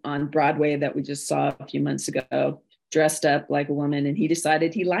 men on Broadway that we just saw a few months ago dressed up like a woman, and he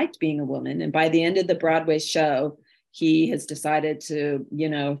decided he liked being a woman. And by the end of the Broadway show, he has decided to,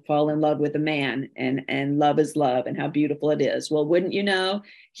 fall in love with a man, and love is love and how beautiful it is. Well, wouldn't you know,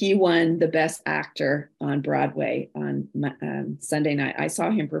 he won the best actor on Broadway on Sunday night. I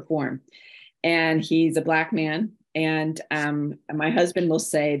saw him perform, and he's a Black man. And my husband will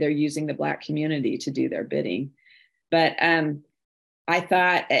say they're using the Black community to do their bidding. But I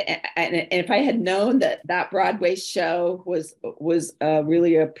thought, and if I had known that Broadway show was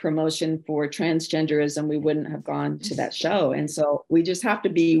really a promotion for transgenderism, we wouldn't have gone to that show. And so we just have to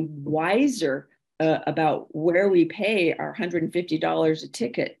be wiser about where we pay our $150 a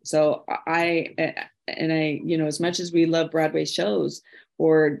ticket. So as much as we love Broadway shows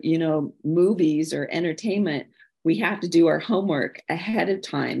or, movies or entertainment, we have to do our homework ahead of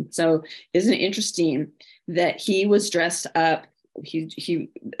time. So isn't it interesting that he was dressed up?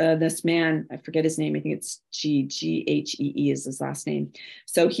 This man, I forget his name. I think it's Ghee is his last name.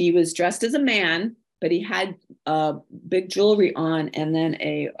 So he was dressed as a man, but he had big jewelry on, and then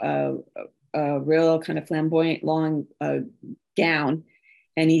a real kind of flamboyant long gown.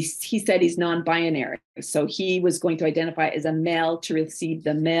 And he said he's non-binary. So he was going to identify as a male to receive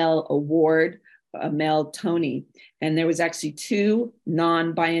the male award, a male Tony. And there was actually two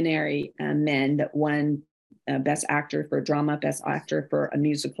non-binary men that won Best Actor for a Drama, Best Actor for a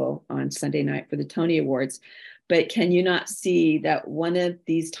Musical on Sunday night for the Tony Awards. But can you not see that one of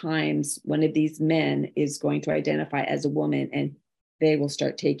these times, one of these men is going to identify as a woman, and they will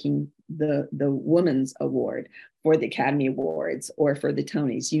start taking the woman's award for the Academy Awards or for the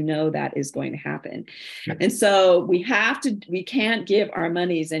Tonys? That is going to happen. And so we can't give our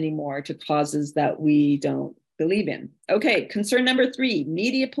monies anymore to causes that we don't believe in. Okay, concern number 3,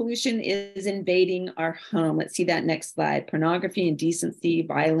 media pollution is invading our home. Let's see that next slide. Pornography, indecency,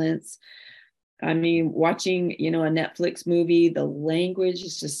 violence. I mean, watching, a Netflix movie, the language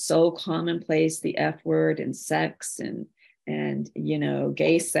is just so commonplace, the F word and sex and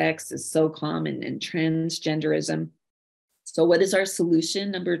gay sex is so common, and transgenderism. So what is our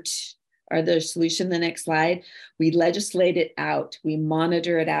solution? Number 2, the solution, the next slide. We legislate it out, we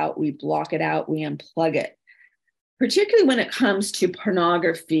monitor it out, we block it out, we unplug it. Particularly when it comes to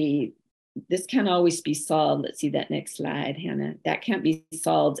pornography, this can't always be solved. Let's see that next slide, Hannah. That can't be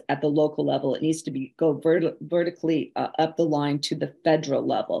solved at the local level. It needs to go vertically up the line to the federal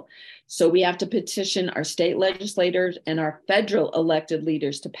level. So we have to petition our state legislators and our federal elected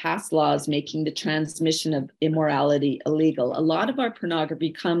leaders to pass laws making the transmission of immorality illegal. A lot of our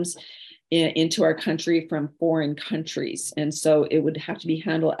pornography comes into our country from foreign countries. And so it would have to be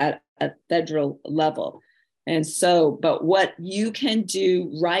handled at a federal level. And so, but what you can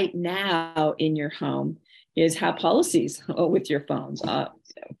do right now in your home is have policies with your phones.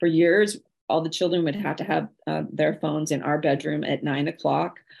 For years, all the children would have to have their phones in our bedroom at 9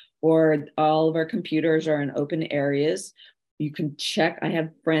 o'clock, or all of our computers are in open areas. You can check. I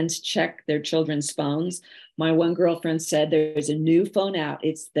have friends check their children's phones. My one girlfriend said there's a new phone out.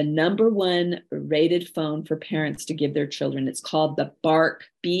 It's the #1 rated phone for parents to give their children. It's called the Bark,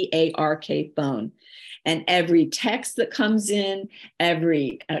 BARK phone. And every text that comes in,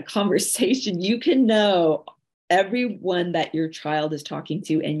 every conversation, you can know everyone that your child is talking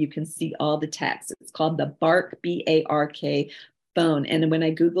to, and you can see all the texts. It's called the Bark, BARK phone. And when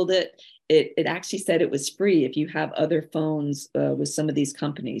I Googled it, it actually said it was free if you have other phones with some of these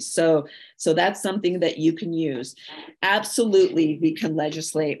companies. So that's something that you can use. Absolutely, we can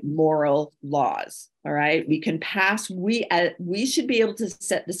legislate moral laws. All right, we can pass, we should be able to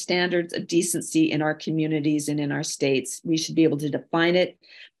set the standards of decency in our communities and in our states. We should be able to define it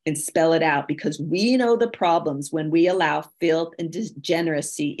and spell it out, because we know the problems when we allow filth and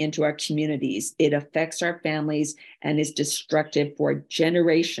degeneracy into our communities. It affects our families and is destructive for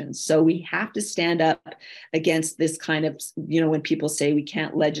generations. So we have to stand up against this kind of, when people say we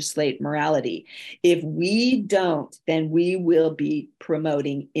can't legislate morality. If we don't, then we will be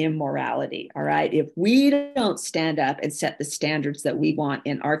promoting immorality. All right. If we don't stand up and set the standards that we want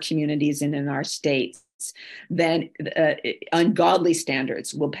in our communities and in our states, then ungodly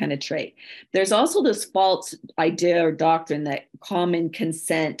standards will penetrate. There's also this false idea or doctrine that common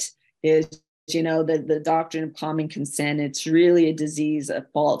consent is, the doctrine of common consent. It's really a disease, a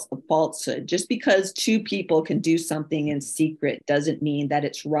falsehood. Just because two people can do something in secret doesn't mean that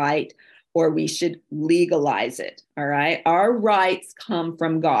it's right or we should legalize it. All right. Our rights come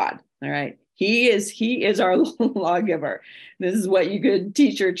from God. All right. He is our lawgiver. This is what you could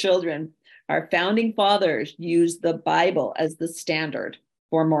teach your children. Our founding fathers used the Bible as the standard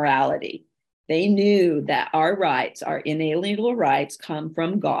for morality. They knew that our rights, our inalienable rights, come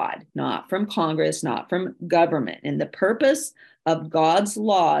from God, not from Congress, not from government. And the purpose of God's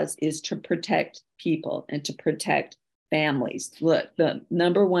laws is to protect people and to protect families. Look, the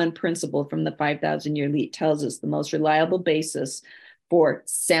 #1 principle from the 5,000-year elite tells us the most reliable basis for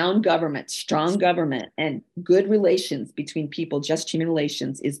sound government, strong government, and good relations between people, just human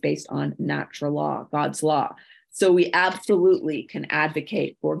relations, is based on natural law, God's law. So we absolutely can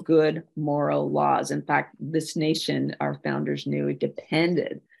advocate for good moral laws. In fact, this nation, our founders knew it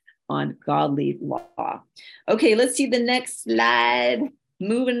depended on godly law. Okay, let's see the next slide.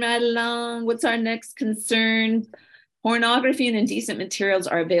 Moving right along. What's our next concern? Pornography and indecent materials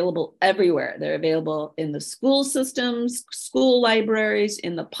are available everywhere. They're available in the school systems, school libraries,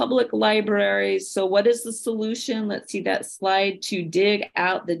 in the public libraries. So what is the solution? Let's see that slide. To dig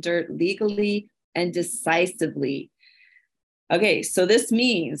out the dirt legally and decisively. Okay, so this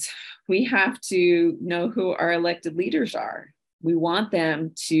means we have to know who our elected leaders are. We want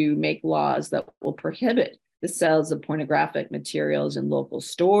them to make laws that will prohibit the sales of pornographic materials in local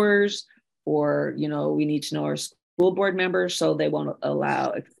stores, or, we need to know our school board members so they won't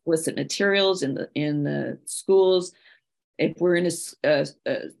allow explicit materials in the schools. If we're in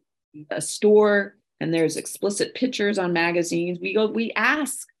a store and there's explicit pictures on magazines, we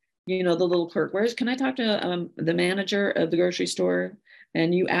ask, the little clerk, can I talk to the manager of the grocery store?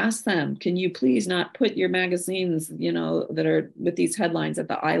 And you ask them, can you please not put your magazines, that are with these headlines at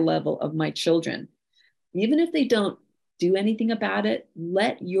the eye level of my children? Even if they don't do anything about it,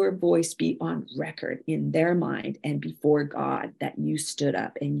 let your voice be on record in their mind and before God that you stood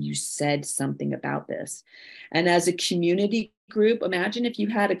up and you said something about this. And as a community group, imagine if you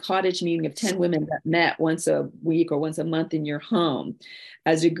had a cottage meeting of 10 women that met once a week or once a month in your home.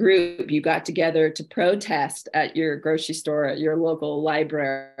 As a group, you got together to protest at your grocery store, at your local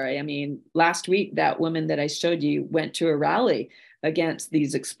library. I mean, last week, that woman that I showed you went to a rally against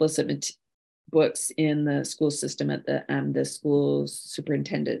these explicit books in the school system at the school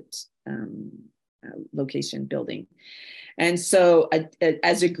superintendent location building. And so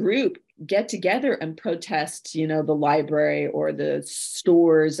as a group, get together and protest, the library or the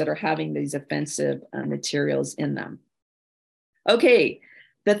stores that are having these offensive materials in them. Okay,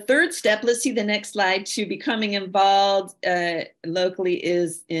 the third step, let's see the next slide, to becoming involved locally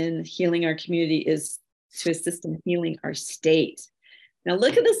is in healing our community, is to assist in healing our state. Now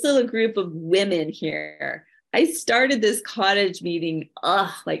look at this little group of women here. I started this cottage meeting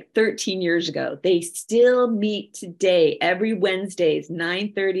like 13 years ago. They still meet today, every Wednesdays,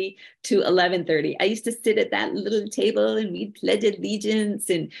 9:30 to 11:30. I used to sit at that little table and we pledged allegiance,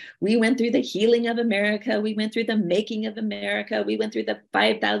 and we went through the healing of America. We went through the making of America. We went through the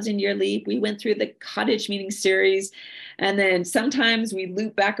 5,000-year leap. We went through the cottage meeting series. And then sometimes we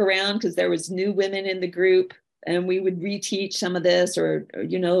loop back around because there was new women in the group, and we would reteach some of this, or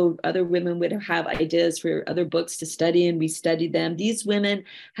other women would have ideas for other books to study, and we studied them. These women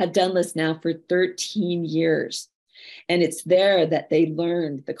had done this now for 13 years. And it's there that they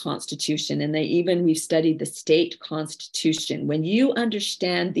learned the Constitution, and we've studied the state constitution. When you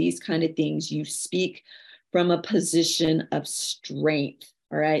understand these kind of things, you speak from a position of strength.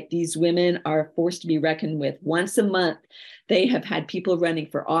 All right. These women are forced to be reckoned with. Once a month, they have had people running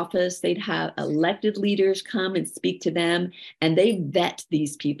for office. They'd have elected leaders come and speak to them, and they vet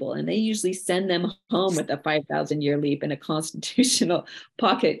these people, and they usually send them home with a 5,000-year leap and a constitutional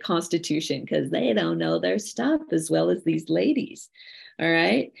pocket constitution, because they don't know their stuff as well as these ladies. All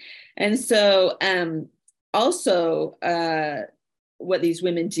right. And so also, what these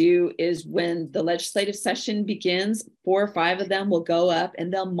women do is when the legislative session begins, 4 or 5 of them will go up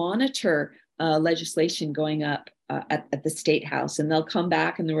and they'll monitor legislation going up at the State House, and they'll come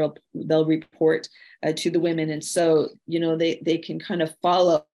back and they'll report to the women. And so, they can kind of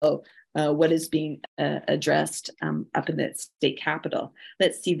follow what is being addressed up in the state capitol.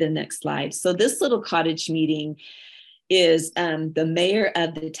 Let's see the next slide. So this little cottage meeting is the mayor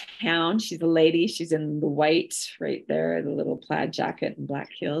of the town. She's a lady. She's in the white right there, the little plaid jacket and black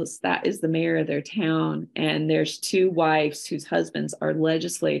heels. That is the mayor of their town. And there's 2 wives whose husbands are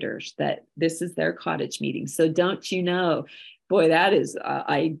legislators, that this is their cottage meeting. So don't you know, boy, that is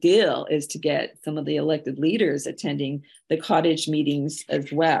ideal, is to get some of the elected leaders attending the cottage meetings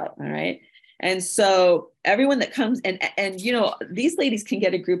as well. All right. And so everyone that comes, and these ladies can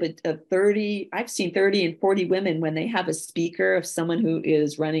get a group of 30, I've seen 30 and 40 women when they have a speaker of someone who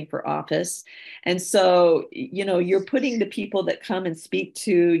is running for office. And so, you're putting the people that come and speak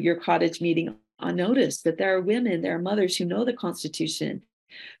to your cottage meeting on notice that there are women, there are mothers who know the Constitution,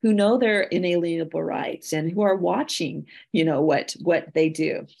 who know their inalienable rights, and who are watching, what they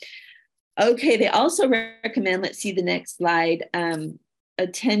do. Okay, they also recommend, let's see the next slide,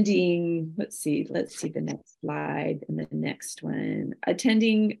 attending, let's see the next slide and the next one,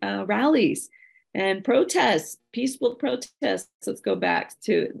 attending rallies and protests, peaceful protests. Let's go back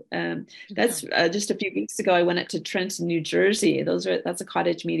to, that's just a few weeks ago, I went up to Trenton, New Jersey. That's a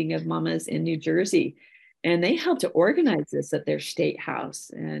cottage meeting of mamas in New Jersey. And they helped to organize this at their state house.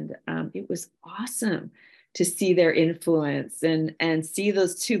 And it was awesome to see their influence and see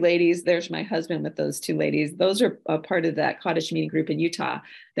those 2 ladies. There's my husband with those 2 ladies. Those are a part of that cottage meeting group in Utah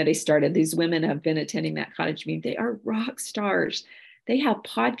that I started. These women have been attending that cottage meeting. They are rock stars. They have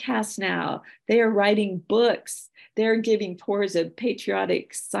podcasts now. They are writing books. They're giving tours of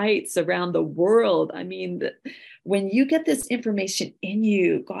patriotic sites around the world. I mean, when you get this information in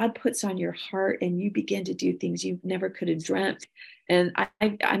you, God puts on your heart and you begin to do things you never could have dreamt. And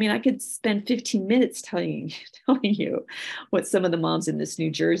I mean, I could spend 15 minutes telling you what some of the moms in this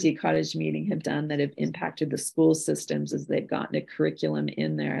New Jersey cottage meeting have done that have impacted the school systems as they've gotten a curriculum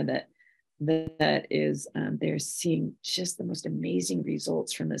in there that is, they're seeing just the most amazing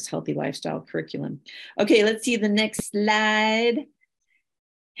results from this healthy lifestyle curriculum. Okay, let's see the next slide.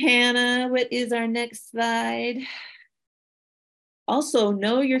 Hannah, what is our next slide? Also,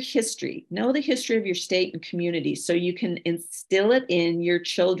 know your history. Know the history of your state and community so you can instill it in your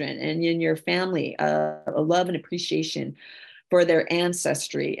children and in your family, a love and appreciation for their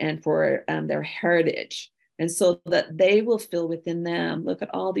ancestry and for their heritage. And so that they will feel within them. Look at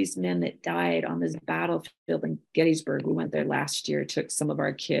all these men that died on this battlefield in Gettysburg. We went there last year, took some of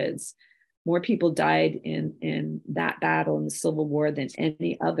our kids. More people died in that battle in the Civil War than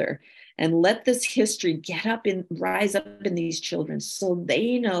any other. And let this history get up and rise up in these children so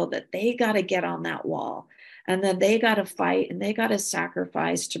they know that they got to get on that wall and that they got to fight and they got to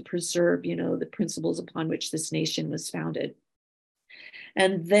sacrifice to preserve, the principles upon which this nation was founded.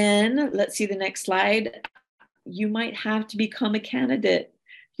 And then let's see the next slide. You might have to become a candidate.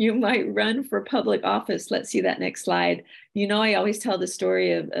 You might run for public office. Let's see that next slide. I always tell the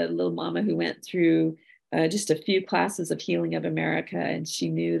story of a little mama who went through just a few classes of Healing of America, and she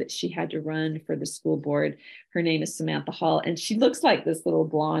knew that she had to run for the school board. Her name is Samantha Hall, and she looks like this little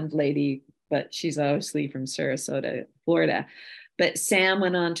blonde lady, but she's obviously from Sarasota, Florida. But Sam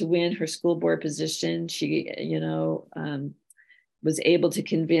went on to win her school board position. She, was able to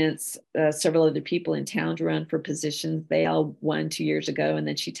convince several other people in town to run for positions. They all won 2 years ago. And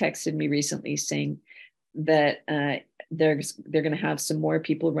then she texted me recently saying that they're going to have some more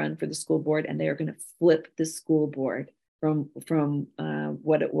people run for the school board, and they're going to flip the school board from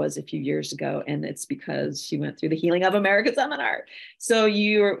what it was a few years ago. And it's because she went through the Healing of America seminar. So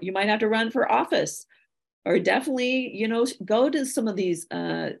you might have to run for office, or definitely, go to some of these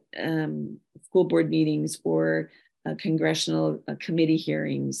school board meetings or congressional committee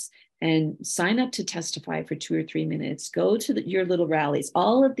hearings and sign up to testify for 2 or 3 minutes. Go to your little rallies.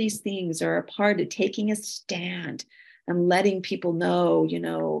 All of these things are a part of taking a stand and letting people know,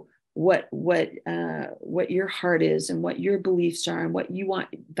 what your heart is and what your beliefs are and what you want,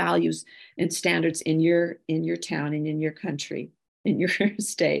 values and standards in your town and in your country, in your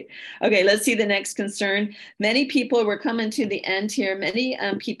state. Okay, let's see the next concern. Many people, we're coming to the end here. Many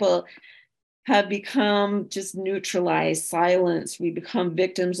people have become just neutralized, silenced. We become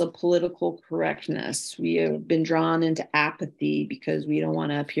victims of political correctness. We have been drawn into apathy because we don't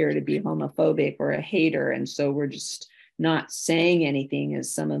want to appear to be homophobic or a hater. And so we're just not saying anything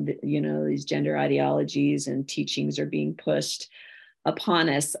as some of the, these gender ideologies and teachings are being pushed upon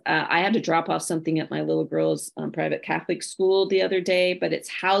us. I had to drop off something at my little girl's private Catholic school the other day, but it's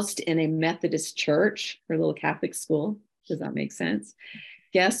housed in a Methodist church, her little Catholic school. Does that make sense?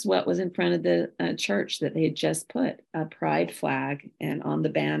 Guess what was in front of the church that they had just put? A pride flag. And on the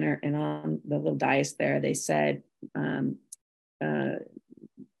banner and on the little dais there, they said, Pride,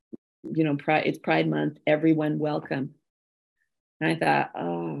 it's Pride Month, everyone welcome. And I thought,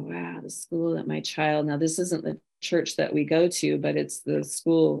 oh, wow, the school that my child, now this isn't the church that we go to, but it's the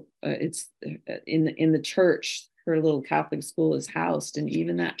school, it's in the church, her little Catholic school is housed. And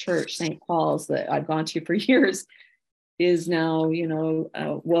even that church, St. Paul's, that I've gone to for years, is now,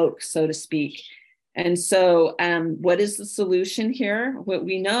 woke, so to speak. And so what is the solution here? What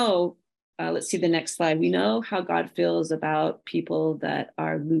we know, let's see the next slide. We know how God feels about people that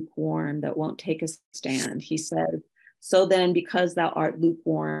are lukewarm, that won't take a stand. He said, so then because thou art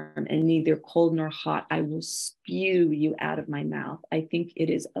lukewarm and neither cold nor hot, I will spew you out of my mouth. I think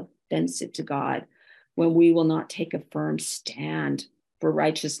it is offensive to God when we will not take a firm stand for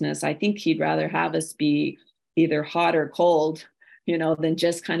righteousness. I think he'd rather have us be either hot or cold, than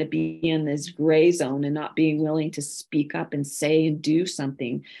just kind of be in this gray zone and not being willing to speak up and say and do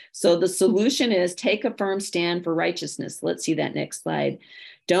something. So the solution is take a firm stand for righteousness. Let's see that next slide.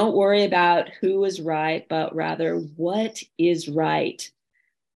 Don't worry about who is right, but rather what is right.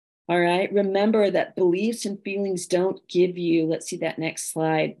 All right. Remember that beliefs and feelings don't give you, let's see that next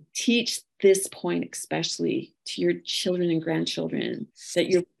slide. Teach this point, especially to your children and grandchildren, that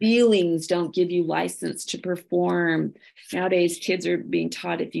your feelings don't give you license to perform. Nowadays, kids are being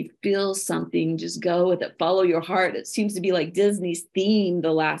taught if you feel something, just go with it, follow your heart. It seems to be like Disney's theme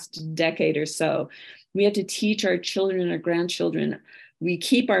the last decade or so. We have to teach our children and our grandchildren We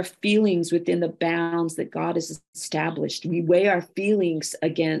keep our feelings within the bounds that God has established. We weigh our feelings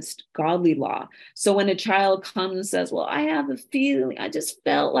against godly law. So when a child comes and says, well, I have a feeling, I just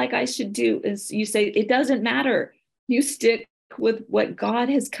felt like I should do, and you say, it doesn't matter. You stick with what God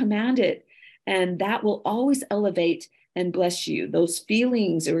has commanded, and that will always elevate and bless you. Those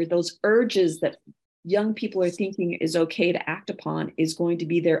feelings or those urges that young people are thinking is okay to act upon is going to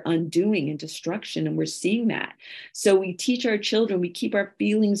be their undoing and destruction. And we're seeing that. So we teach our children, we keep our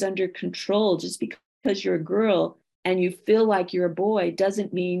feelings under control. Just because you're a girl and you feel like you're a boy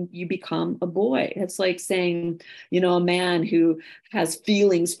doesn't mean you become a boy. It's like saying, a man who has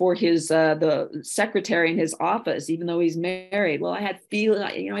feelings for his the secretary in his office, even though he's married. Well, I had feelings,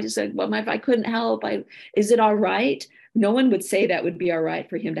 I just said, well, if I couldn't help, is it all right? No one would say that would be all right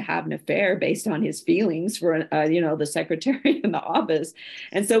for him to have an affair based on his feelings for, the secretary in the office.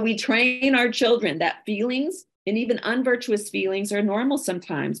 And so we train our children that feelings and even unvirtuous feelings are normal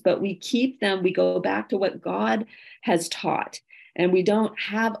sometimes, but we keep them, we go back to what God has taught. And we don't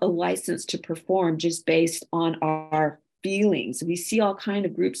have a license to perform just based on our feelings. We see all kind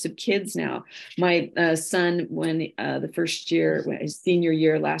of groups of kids now. My son, when the first year, his senior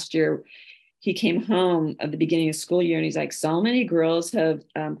year last year, he came home at the beginning of school year and he's like, so many girls have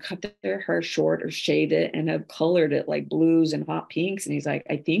cut their hair short or shaved it and have colored it like blues and hot pinks. And he's like,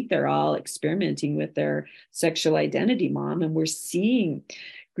 I think they're all experimenting with their sexual identity, Mom. And we're seeing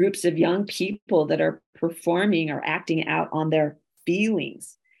groups of young people that are performing or acting out on their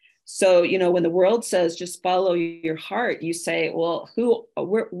feelings. So, when the world says just follow your heart, you say, well,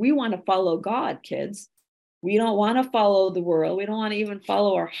 we want to follow God, kids. We don't want to follow the world. We don't want to even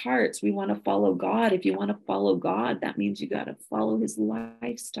follow our hearts. We want to follow God. If you want to follow God, that means you got to follow his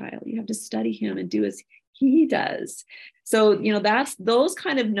lifestyle. You have to study him and do as he does. So, those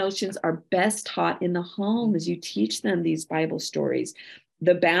kind of notions are best taught in the home as you teach them these Bible stories.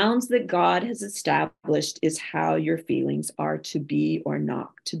 The bounds that God has established is how your feelings are to be or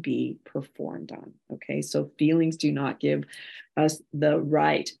not to be performed on. Okay, so feelings do not give us the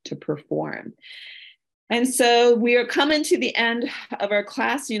right to perform. And so we are coming to the end of our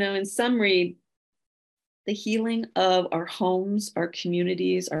class. In summary, the healing of our homes, our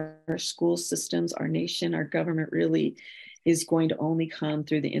communities, our school systems, our nation, our government really is going to only come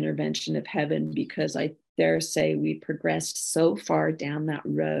through the intervention of heaven, because I dare say we progressed so far down that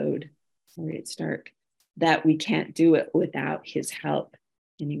road, where it's dark, that we can't do it without his help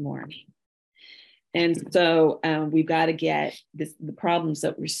anymore. And so we've got to get the problems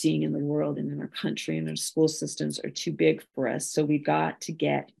that we're seeing in the world and in our country and our school systems are too big for us. So we've got to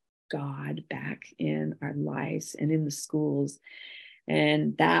get God back in our lives and in the schools.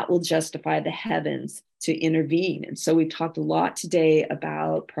 And that will justify the heavens to intervene. And so we talked a lot today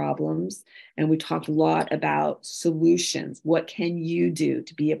about problems, and we talked a lot about solutions. What can you do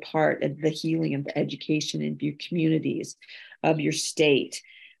to be a part of the healing of the education in your communities, of your state?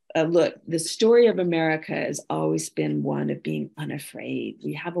 Look, the story of America has always been one of being unafraid.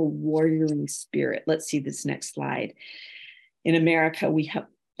 We have a warrioring spirit. Let's see this next slide. In America, we have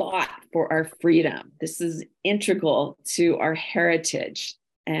fought for our freedom. This is integral to our heritage.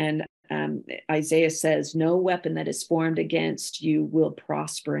 And Isaiah says, no weapon that is formed against you will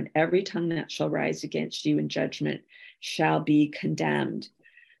prosper, and every tongue that shall rise against you in judgment shall be condemned.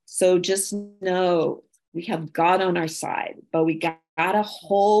 So just know we have God on our side, but we got to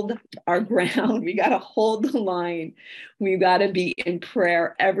hold our ground. We got to hold the line. We've got to be in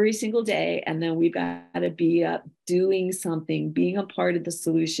prayer every single day. And then we've got to be doing something, being a part of the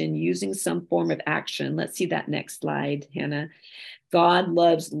solution, using some form of action. Let's see that next slide, Hannah. God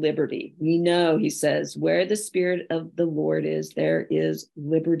loves liberty. We know, he says, where the Spirit of the Lord is, there is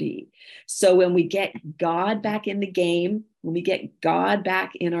liberty. So when we get God back in the game, when we get God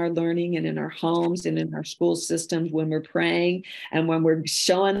back in our learning and in our homes and in our school systems, when we're praying and when we're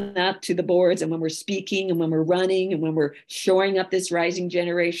showing up to the boards and when we're speaking and when we're running and when we're shoring up this rising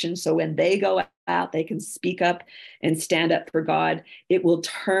generation, so when they go out, they can speak up and stand up for God, it will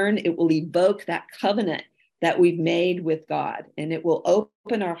evoke that covenant that we've made with God, and it will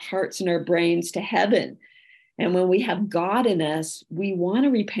open our hearts and our brains to heaven. And when we have God in us, we want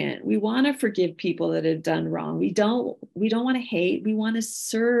to repent. We want to forgive people that have done wrong. We don't want to hate. We want to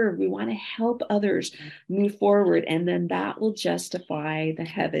serve. We want to help others move forward. And then that will justify the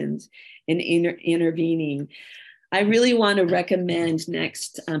heavens in intervening. I really want to recommend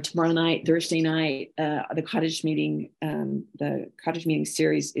next tomorrow night, Thursday night, the cottage meeting. The cottage meeting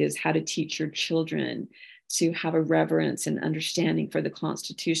series is how to teach your children to have a reverence and understanding for the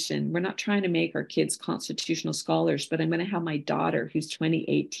Constitution. We're not trying to make our kids constitutional scholars, but I'm going to have my daughter, who's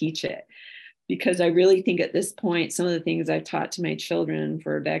 28, teach it, because I really think at this point, some of the things I've taught to my children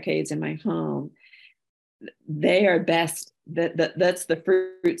for decades in my home, they are best, that's the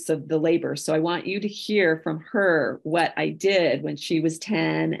fruits of the labor. So I want you to hear from her what I did when she was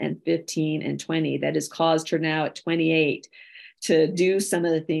 10 and 15 and 20 that has caused her now at 28 to do some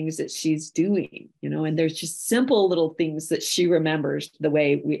of the things that she's doing, and there's just simple little things that she remembers, the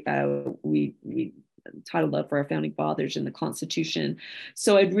way we taught a love for our founding fathers in the Constitution.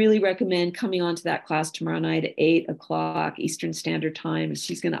 So I'd really recommend coming on to that class tomorrow night at 8:00 Eastern Standard Time.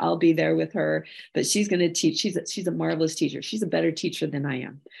 I'll be there with her, but she's going to teach. She's a marvelous teacher. She's a better teacher than I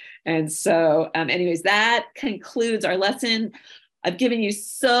am. And so anyways, that concludes our lesson. I've given you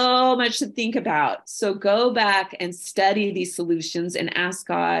so much to think about. So go back and study these solutions and ask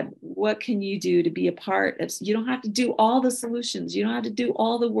God, what can you do to be a part of? You don't have to do all the solutions. You don't have to do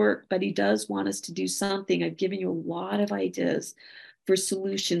all the work, but he does want us to do something. I've given you a lot of ideas for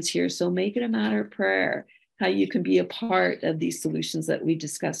solutions here. So make it a matter of prayer, how you can be a part of these solutions that we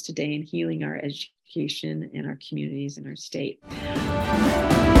discussed today in healing our education and our communities and our state.